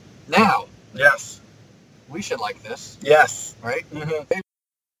 Mm-hmm. Now. Yes. We should like this. Yes. Right? Mm-hmm.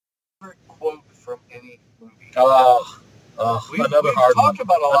 Favorite quote from any movie? We talked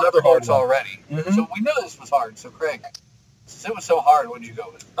about a lot of quotes already. Mm-hmm. So we know this was hard. So Craig, since it was so hard, what did you go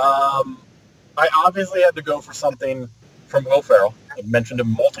with? I obviously had to go for something from Will Ferrell. I've mentioned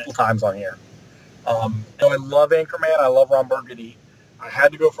him multiple times on here. I love Anchorman. I love Ron Burgundy. I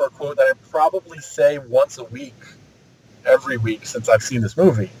had to go for a quote that I probably say once a week, every week since I've seen this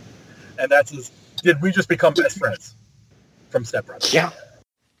movie. And that's his, did we just become best friends? From Step Brothers. Yeah.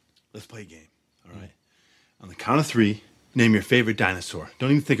 Let's play a game. All right. On the count of 3, name your favorite dinosaur. Don't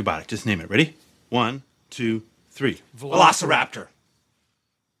even think about it. Just name it. Ready? 1, 2, 3. Velociraptor.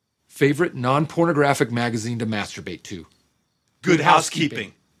 Favorite non-pornographic magazine to masturbate to? Good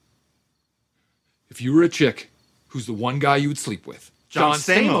Housekeeping. If you were a chick, who's the one guy you would sleep with? John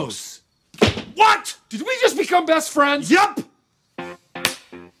Stamos. What? Did we just become best friends? Yup.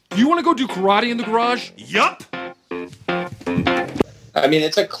 You want to go do karate in the garage? Yup. I mean,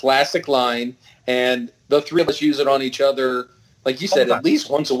 it's a classic line, and the three of us use it on each other, like you said, at least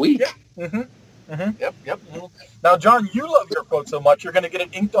once a week. Yeah. Mm-hmm. Mm-hmm. Yep. Mm-hmm. Now, John, you love your quote so much, you're going to get it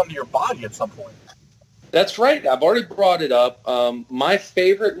inked onto your body at some point. That's right. I've already brought it up. My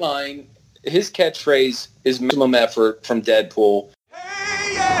favorite line, his catchphrase is maximum effort from Deadpool.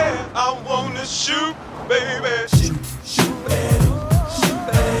 Hey, yeah, I want to shoot, baby. Shoot, baby.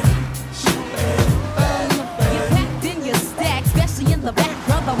 In the back,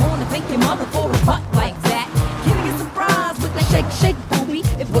 brother, wanna thank your mother for a butt like that. Give you a surprise with that shake, booby.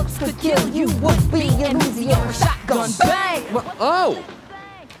 If looks could kill you, would be an Uzi or a shotgun. Bang!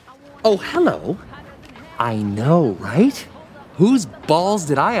 Oh, hello. I know, right? Whose balls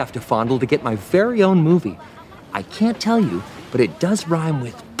did I have to fondle to get my very own movie? I can't tell you, but it does rhyme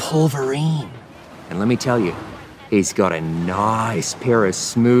with Pulverine. And let me tell you, he's got a nice pair of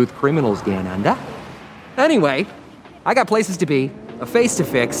smooth criminals down under. Anyway, I got places to be, a face to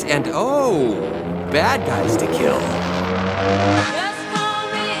fix, and bad guys to kill.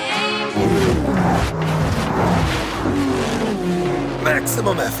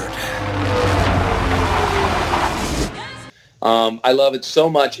 Maximum effort. I love it so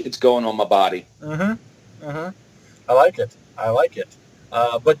much, it's going on my body. Mm-hmm. Mm-hmm. I like it.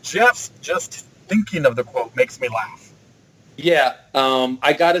 But Jeff's just thinking of the quote makes me laugh. Yeah,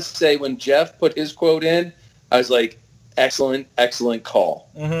 I got to say, when Jeff put his quote in, I was like, excellent call.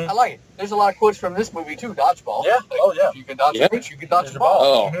 Mm-hmm. I like it. There's a lot of quotes from this movie too. Dodgeball. Yeah. Like, yeah. If you can dodge a bitch, you can dodge the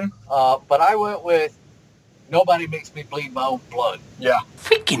ball. Oh. But I went with nobody makes me bleed my own blood. Yeah.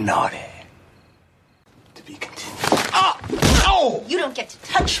 Freaking naughty. To be continued. Oh! You don't get to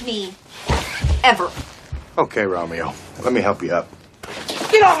touch me. Ever. Okay, Romeo. Let me help you up.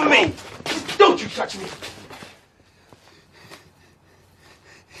 Get off of me! Don't you touch me!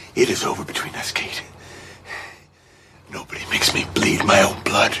 It is over between us, Kate. Nobody makes me bleed my own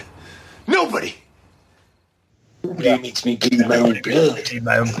blood. Nobody! Nobody makes me bleed my own blood.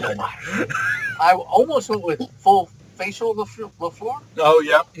 I almost went with full facial LaFleur. Oh,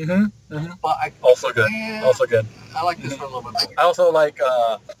 yeah. Mm-hmm. Mm-hmm. But also good. I like this one a little bit more. I also like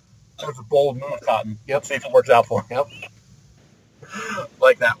there's a bold move, Cotton. Yep. See if it works out for him. Yep.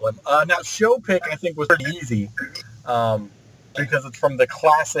 Like that one. Now, show pick, I think, was pretty easy because it's from the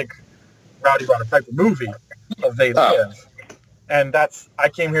classic Rowdy Roddy Piper movie of They Live. And that's, I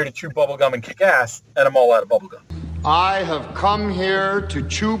came here to chew bubblegum and kick ass, and I'm all out of bubblegum. I have come here to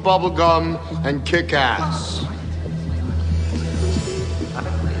chew bubblegum and kick ass.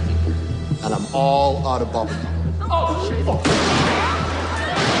 And I'm all out of bubblegum.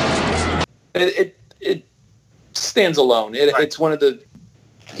 It stands alone. It's one of the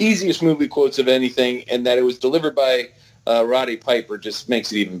easiest movie quotes of anything, and that it was delivered by Roddy Piper just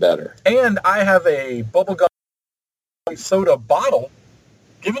makes it even better. And I have a bubblegum soda bottle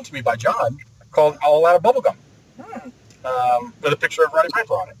given to me by John called All Out of Bubblegum with a picture of Roddy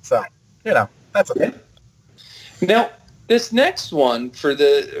Piper on it. So, that's okay. Now, this next one for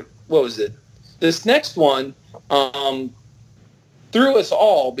the, what was it? This next one, threw us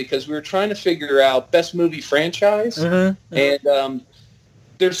all because we were trying to figure out best movie franchise. And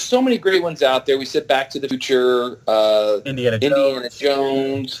there's so many great ones out there. We said Back to the Future, Indiana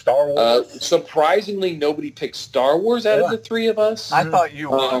Jones, Star Wars. Surprisingly, nobody picked Star Wars out of the three of us. I thought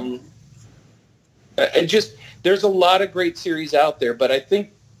you would. There's a lot of great series out there, but I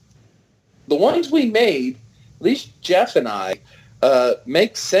think the ones we made, at least Jeff and I,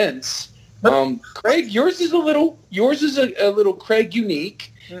 make sense. Craig, yours is a little Craig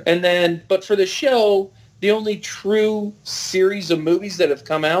unique, and then but for the show, the only true series of movies that have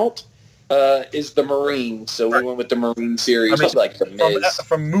come out is The Marine. So we went with the Marine series, like The Miz.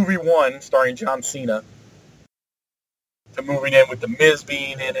 From movie 1, starring John Cena, to moving in with The Miz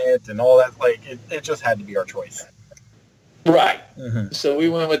being in it and all that. Like it just had to be our choice. Right. So we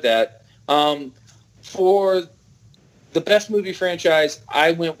went with that. For the best movie franchise,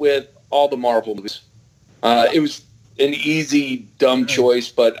 I went with all the Marvel movies. It was an easy, dumb choice,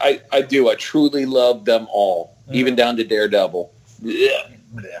 but I truly love them all, even down to Daredevil. Yeah.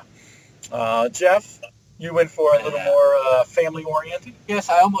 Jeff, you went for a little more family-oriented? Yes,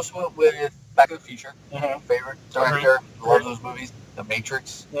 I almost went with Back to the Future. Favorite director. Love those movies. The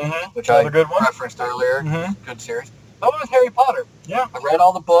Matrix, which I referenced earlier. Good series. I went with Harry Potter. Yeah. I read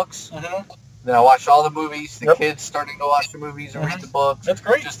all the books. Then I watched all the movies. The kids starting to watch the movies and read the books. That's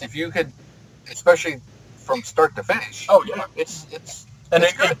great. Just if you could, especially from start to finish. Oh yeah, it's and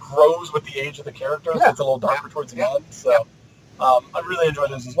it grows with the age of the character. So it's a little darker towards the end. So I really enjoyed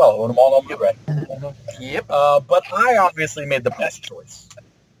those as well. I wrote them all on Blu-ray. Yep. But I obviously made the best choice.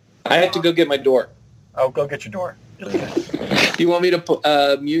 I had to go get my door. Oh, go get your door. You want me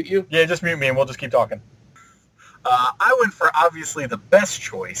to mute you? Yeah, just mute me and we'll just keep talking. I went for obviously the best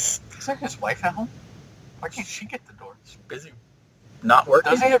choice. Is that his wife at home? Why can't she get the door? She's busy. Not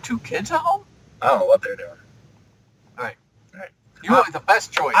working. Does he have 2 kids at home? I don't know what they're doing. All right. You went with the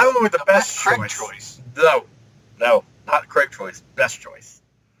best choice. I went with the best Craig choice. No, not Craig choice. Best choice.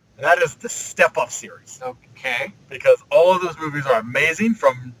 And that is the Step Up series. Okay. Because all of those movies are amazing.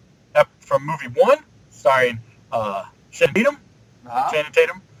 From movie 1, starring Channing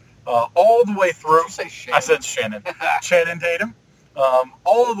Tatum, all the way through. Did you say Shannon? I said Shannon. Channing Tatum.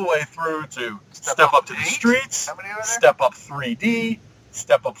 All the way through to Step Up to the Streets, Step Up 3D,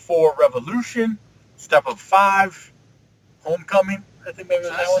 Step Up 4 Revolution, Step Up 5 Homecoming. I think maybe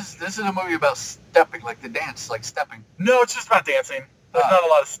this is a movie about stepping, like the dance, like stepping. No, it's just about dancing. There's not a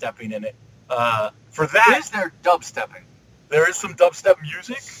lot of stepping in it. For that, is there dubstepping? There is some dubstep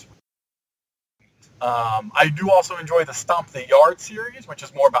music. I do also enjoy the Stomp the Yard series, which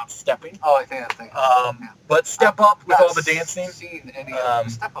is more about stepping. Oh, I think. But Step Up with all the dancing. Seen any of the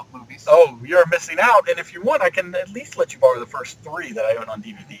Step Up movies? Oh, you're missing out. And if you want, I can at least let you borrow the first 3 that I own on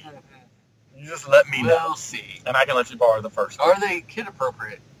DVD. You just let me know. We'll see. And I can let you borrow the first 3. Are they kid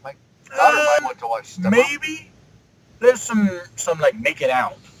appropriate? My daughter might want to watch Step Up. Maybe. There's some like making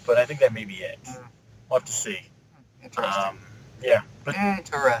out, but I think that may be it. We'll have to see. Interesting. Yeah. But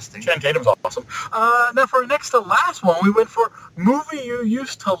interesting. Channing Tatum's awesome. Now for next to last one, we went for movie you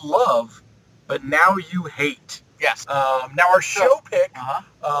used to love, but now you hate. Yes. Now our show pick,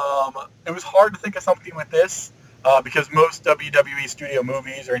 it was hard to think of something with this, because most WWE studio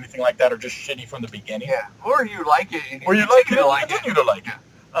movies or anything like that are just shitty from the beginning. Yeah. Or you like it. Or you like it and continue to like it.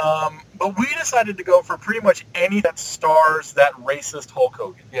 But we decided to go for pretty much any that stars that racist Hulk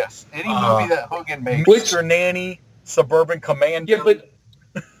Hogan. Yes. Any movie that Hogan made. Mr. Nanny, Suburban Commander. Yeah, but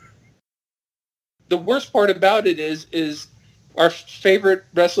the worst part about it is our favorite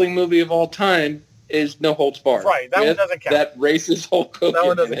wrestling movie of all time is No Holds Barred. Right, that one doesn't count. That racist Hulk Hogan. That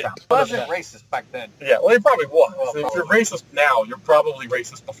one doesn't count. It wasn't racist back then. Yeah, well, it probably was. If you're racist now, you're probably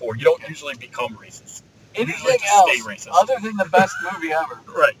racist before. You don't usually become racist. Anything else other than the best movie ever.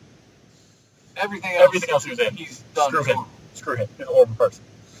 Right. Everything else he was in. He's done. Screw him. He's a horrible person.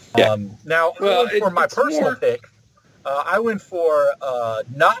 Yeah. Now, for my personal pick, I went for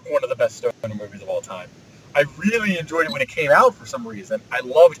not one of the best stoner movies of all time. I really enjoyed it when it came out for some reason. I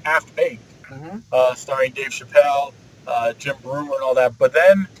loved Half Baked, starring Dave Chappelle, Jim Brewer, and all that. But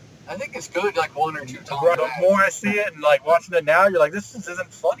then I think it's good, like 1 or 2 times. The more I see it and like watching it now, you're like, this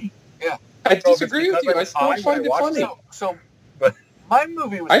isn't funny. Yeah. I disagree with you. I still find it funny. So my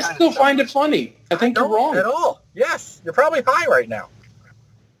movie was. I still find it funny. I think you're wrong. At all. Yes, you're probably high right now.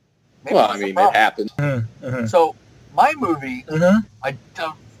 Maybe well, I mean, it happens. So my movie, the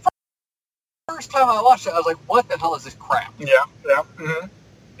first time I watched it, I was like, "What the hell is this crap?" Yeah. And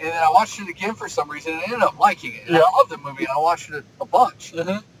then I watched it again for some reason and ended up liking it. And I love the movie and I watched it a bunch.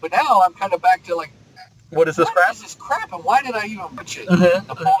 But now I'm kind of back to like, what is this crap? What is this crap? And why did I even watch it?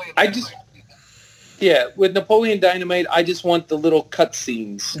 Napoleon. Yeah, with Napoleon Dynamite, I just want the little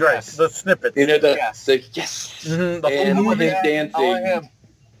cutscenes. Right, the snippets. You know, the Yes. the yes, Mhm, the and whole him movie. dancing. I want him.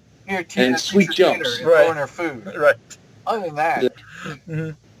 Here, Tina, And sweet piece of dinner jumps. and Right. throwing her food. Right. Other than that,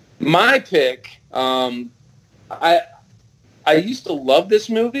 My pick, I used to love this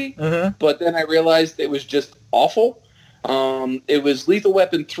movie, but then I realized it was just awful. It was Lethal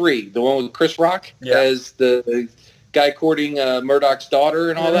Weapon 3, the one with Chris Rock as the guy courting Murdoch's daughter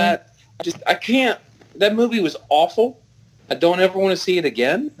and all that. I can't. That movie was awful. I don't ever want to see it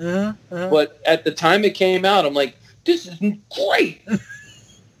again. But at the time it came out, I'm like, this is great.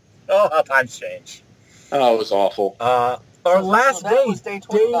 Oh, how times change. Oh, it was awful. Our last that day. was day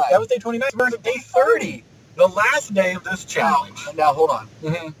 29. That was day 29. We're on day 30. The last day of this challenge. Now, hold on.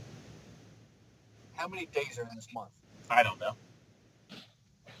 Mm-hmm. How many days are in this month? I don't know.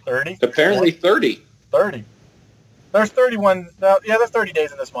 30? Apparently 30. 30. There's 31. Yeah, there's 30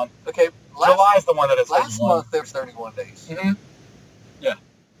 days in this month. Okay. July's the one that is Last 31. month, there's 31 days. Mm-hmm. Yeah.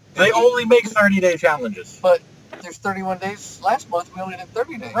 They only make 30-day challenges. But there's 31 days. Last month, we only did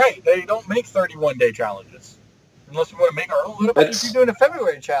 30 days. Right. They don't make 31-day challenges. Unless we want to make our own. What about if you're doing a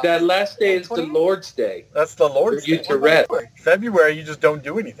February challenge? That last day is the Lord's Day. That's the Lord's For you Day. to rest. February, you just don't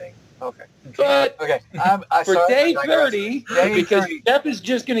do anything. Okay. But Okay. for day 30, because Jeff is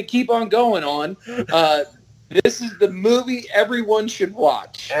just going to keep on going on, this is the movie everyone should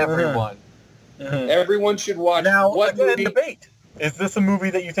watch. Everyone. Everyone should watch. Now, what again, movie? debate. Is this a movie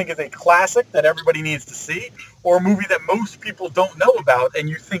that you think is a classic that everybody needs to see, or a movie that most people don't know about and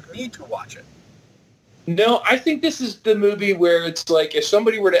you think need to watch it? No, I think this is the movie where it's like if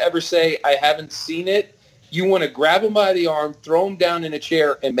somebody were to ever say, I haven't seen it, you want to grab them by the arm, throw them down in a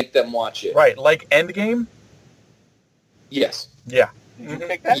chair, and make them watch it. Right, like Endgame? Yes. Yeah. Did you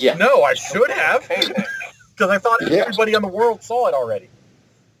pick that? Yeah. No, I should have. Because I thought everybody on the world saw it already.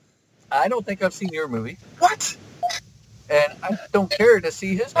 I don't think I've seen your movie. What? And I don't care to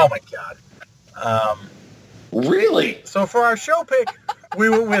see his movie. Oh, my God. Really? So for our show pick, we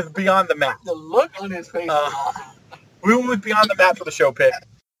went with Beyond the Map. The look on his face. We went with Beyond the Map for the show pick.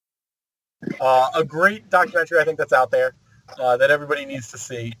 A great documentary, I think, that's out there that everybody needs to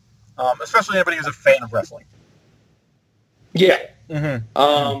see, especially anybody who's a fan of wrestling. Yeah.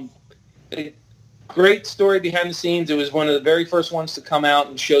 Mm-hmm. Great story behind the scenes. It was one of the very first ones to come out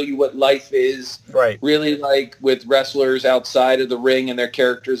and show you what life is really like with wrestlers outside of the ring and their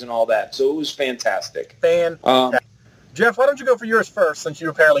characters and all that. So it was fantastic. Jeff, why don't you go for yours first, since you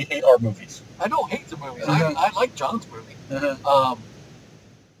apparently hate our movies? I don't hate the movies. Mhm. I like John's movie.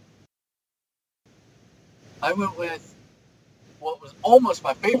 I went with what was almost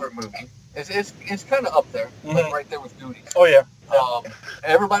my favorite movie. It's kind of up there, like right there with Goonies. Oh, yeah.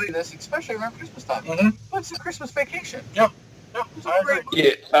 Everybody, especially around Christmas time. But it's a Christmas Vacation. Yeah. It's a great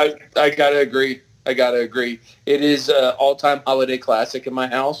movie. Yeah, I gotta agree. It is an all-time holiday classic in my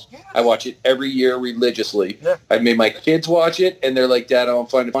house. Yes. I watch it every year religiously. Yeah. I made my kids watch it, and they're like, Dad, I don't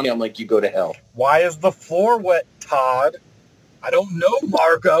find it funny. I'm like, you go to hell. Why is the floor wet, Todd? I don't know,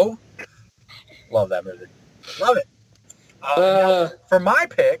 Margot. Love that movie. Love it. Now, for my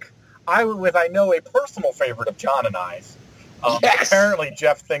pick, I went with, I know, a personal favorite of John and I's. Yes. Apparently,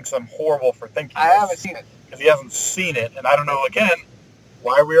 Jeff thinks I'm horrible for thinking I this, haven't seen it. because he hasn't seen it, and I don't know, again,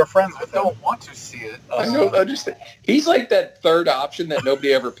 why we are friends with him. I don't want to see it. I don't understand. He's like that third option that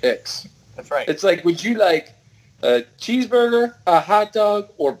nobody ever picks. That's right. It's like, would you like a cheeseburger, a hot dog,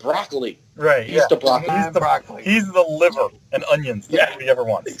 or broccoli? Right, He's the broccoli. Broccoli. He's the liver and onions that nobody ever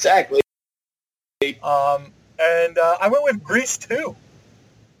wants. Exactly. And I went with Grease 2.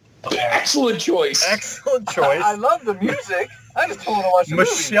 Excellent choice. Excellent choice. I love the music. I just want to watch the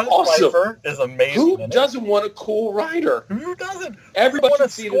Michelle movie. Pfeiffer is amazing. Who in it. doesn't want a cool rider? Who doesn't? Everybody wanna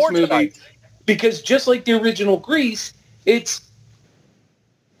should see this score movie tonight. because just like the original Grease, it's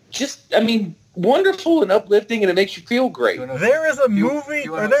just, wonderful and uplifting, and it makes you feel great. There is a movie,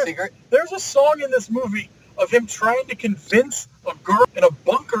 you or want a secret? there's a song in this movie of him trying to convince a girl in a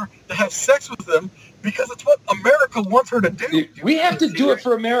bunker to have sex with him because it's what America wants her to do. We have to do it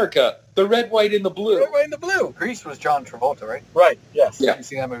for America. The red, white, and the blue. Red, white, and the blue. Grease was John Travolta, right? Right, yes. Yeah. I haven't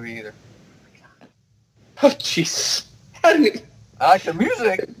seen that movie either. Oh, jeez. How do you... I like the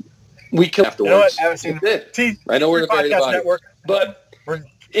music. We can afterwards. You know what? I haven't seen it. I know we're very Podcast Network. But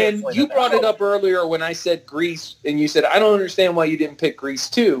and you brought it up earlier when I said Grease, and you said, I don't understand why you didn't pick Grease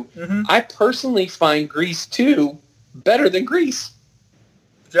 2. Mhm. I personally find Grease 2 better than Grease.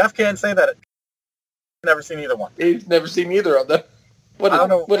 Jeff can't say that. Never seen either one. He's never seen either of them. What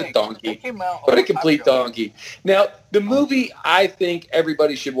a donkey. It came out What a complete donkey. Now, the movie I think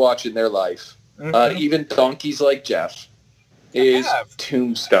everybody should watch in their life, even donkeys like Jeff, is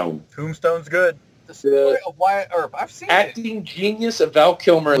Tombstone. Tombstone's good. the story of Wyatt Earp. I've seen acting genius of Val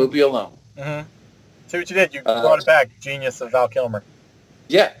Kilmer movie alone. Mm-hmm. See what you did? You brought it back. Genius of Val Kilmer.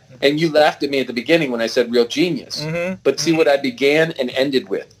 Yeah, and you laughed at me at the beginning when I said real genius. Mm-hmm. But see what I began and ended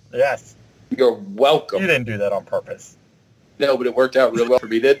with. Yes. You're welcome. You didn't do that on purpose. No, but it worked out real well for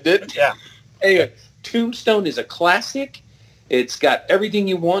me, didn't it? Yeah. Anyway, Tombstone is a classic. It's got everything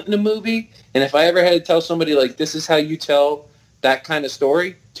you want in a movie. And if I ever had to tell somebody, like, this is how you tell that kind of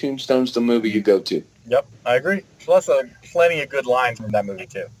story, Tombstone's the movie you go to. Yep, I agree. Plus, plenty of good lines from that movie,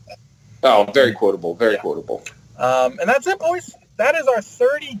 too. Oh, very quotable. Very quotable. And that's it, boys. That is our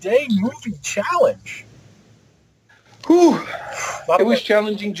 30-day movie challenge. Whew. It was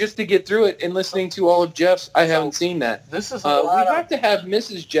challenging just to get through it, and listening to all of Jeff's. I haven't seen that. This is we have to have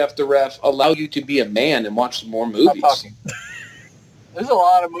Mrs. Jeff the Ref allow you to be a man and watch some more movies. There's a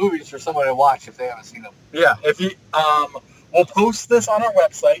lot of movies for someone to watch if they haven't seen them. Yeah, if you we'll post this on our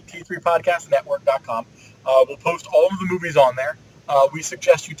website, T3podcastnetwork.com. We'll post all of the movies on there. We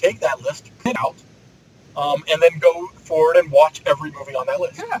suggest you take that list, print it out, and then go forward and watch every movie on that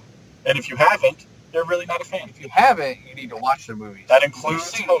list. Yeah. And if you haven't, you're really not a fan. If you haven't, you need to watch the movies. That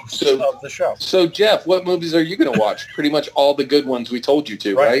includes hosts of the show. So, Jeff, what movies are you going to watch? Pretty much all the good ones we told you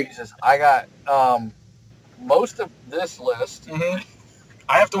to, right? Jesus, I got most of this list. Mm-hmm.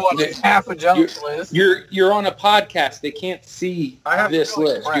 I have to watch half a Junk's list. You're on a podcast. They can't see this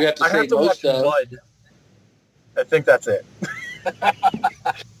list. You have to say most of. Blood. I think that's it.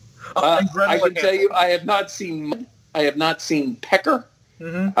 I can tell you, I have not seen. I have not seen Pecker.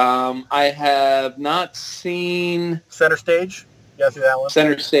 Mm-hmm. I have not seen Center Stage. You gotta see that one.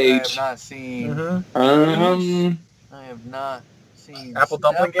 Center Stage. I have not seen. Mm-hmm. I have not seen Apple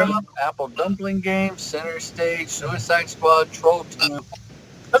Dumpling Game. Apple Dumpling Game. Center Stage. Suicide Squad. Troll 2.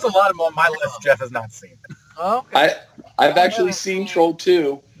 There's a lot of them on my list Jeff has not seen. Okay. I've actually seen Troll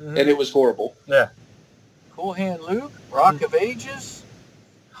 2, and it was horrible. Yeah. Cool Hand Luke. Rock of Ages.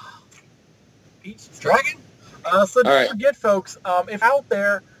 Pete's Dragon. So don't forget, folks, if out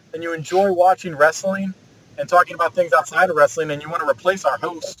there and you enjoy watching wrestling and talking about things outside of wrestling and you want to replace our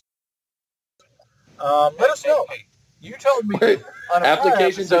host, let us know. Hey, you told me on a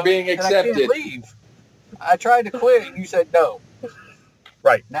applications prior are being episode that I accepted. can't leave. I tried to quit and you said no.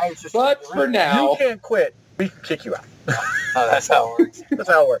 Right. Now it's just But for now, you can't quit. We can kick you out. Oh, that's how it works. That's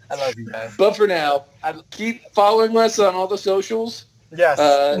how it works. I love you guys. But for now, keep following us on all the socials. Yes.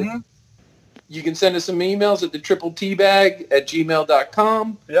 You can send us some emails at the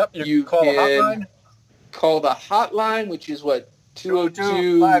tripletbag@gmail.com. Yep. You call the hotline. Call the hotline, which is what?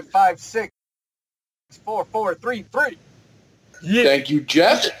 202-556-4433. Yeah. Thank you,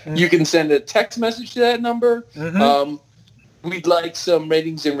 Jeff. You can send a text message to that number. We'd like some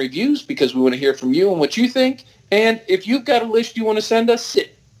ratings and reviews because we want to hear from you and what you think. And if you've got a list you want to send us,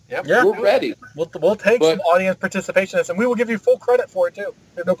 we're ready. We'll take some audience participation and we will give you full credit for it too.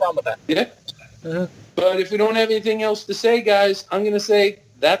 There's no problem with that. Yeah. But if we don't have anything else to say, guys, I'm going to say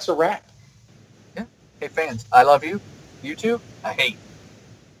that's a wrap. Yeah. Hey, fans, I love you. You too, I hate.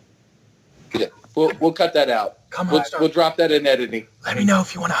 Yeah. We'll cut that out. We'll drop that in editing. Let me know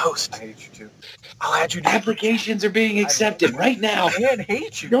if you want to host. I hate you too. I'll add you. Applications are being accepted right now. I can't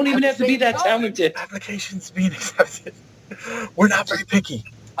hate you. You don't even have to be that talented. Applications being accepted. We're not very picky.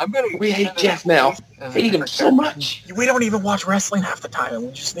 We hate Jeff now. Hate him so much. We don't even watch wrestling half the time, and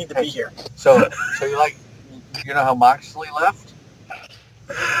we just need to be here. So you know how Moxley left?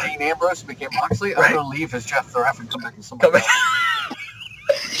 Dean Ambrose became Moxley? I'm going to leave as Jeff the Ref and come back as somebody else.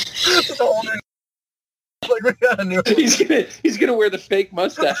 It's a whole new... Like we got a new... He's gonna wear the fake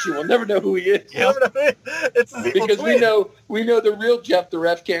mustache, and we'll never know who he is. Yep. It's because we know the real Jeff the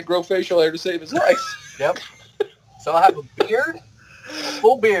Ref can't grow facial hair to save his life. Yep. So I'll have a beard,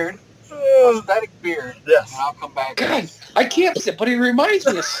 full beard, aesthetic beard. Yes. And I'll come back. God, I can't say, but he reminds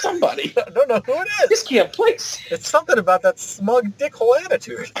me of somebody. I don't know who it is. Just can't place. It's something about that smug dickhole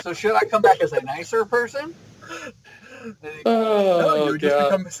attitude. So should I come back as a nicer person? No, you would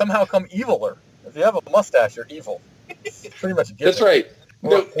just somehow come eviler. If you have a mustache, you're evil. It's pretty much a given. That's right.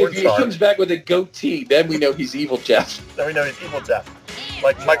 Or No, a porn if he star. comes back with a goatee, then we know he's evil Jeff. Then we know he's evil Jeff.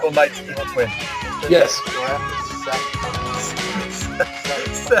 Like Michael Knight's evil twin. Yes.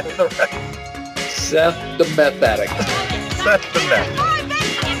 Seth the Ref. Seth the meth addict. Seth the meth.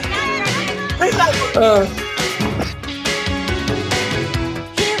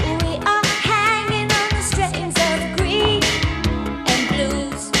 Here we are hanging on the strings of green and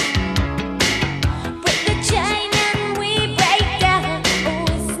blues. Break the chain and we break down. Oh,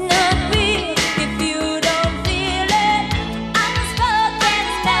 it's not real if you don't feel it. Unspoken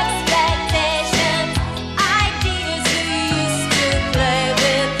expectations, ideas you used to play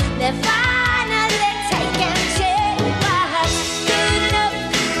with. They're finally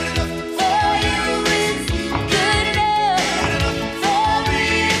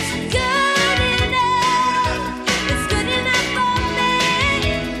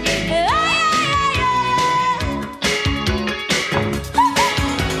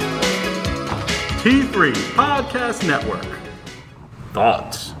T3 Podcast Network.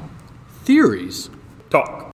 Thoughts. Theories. Talk.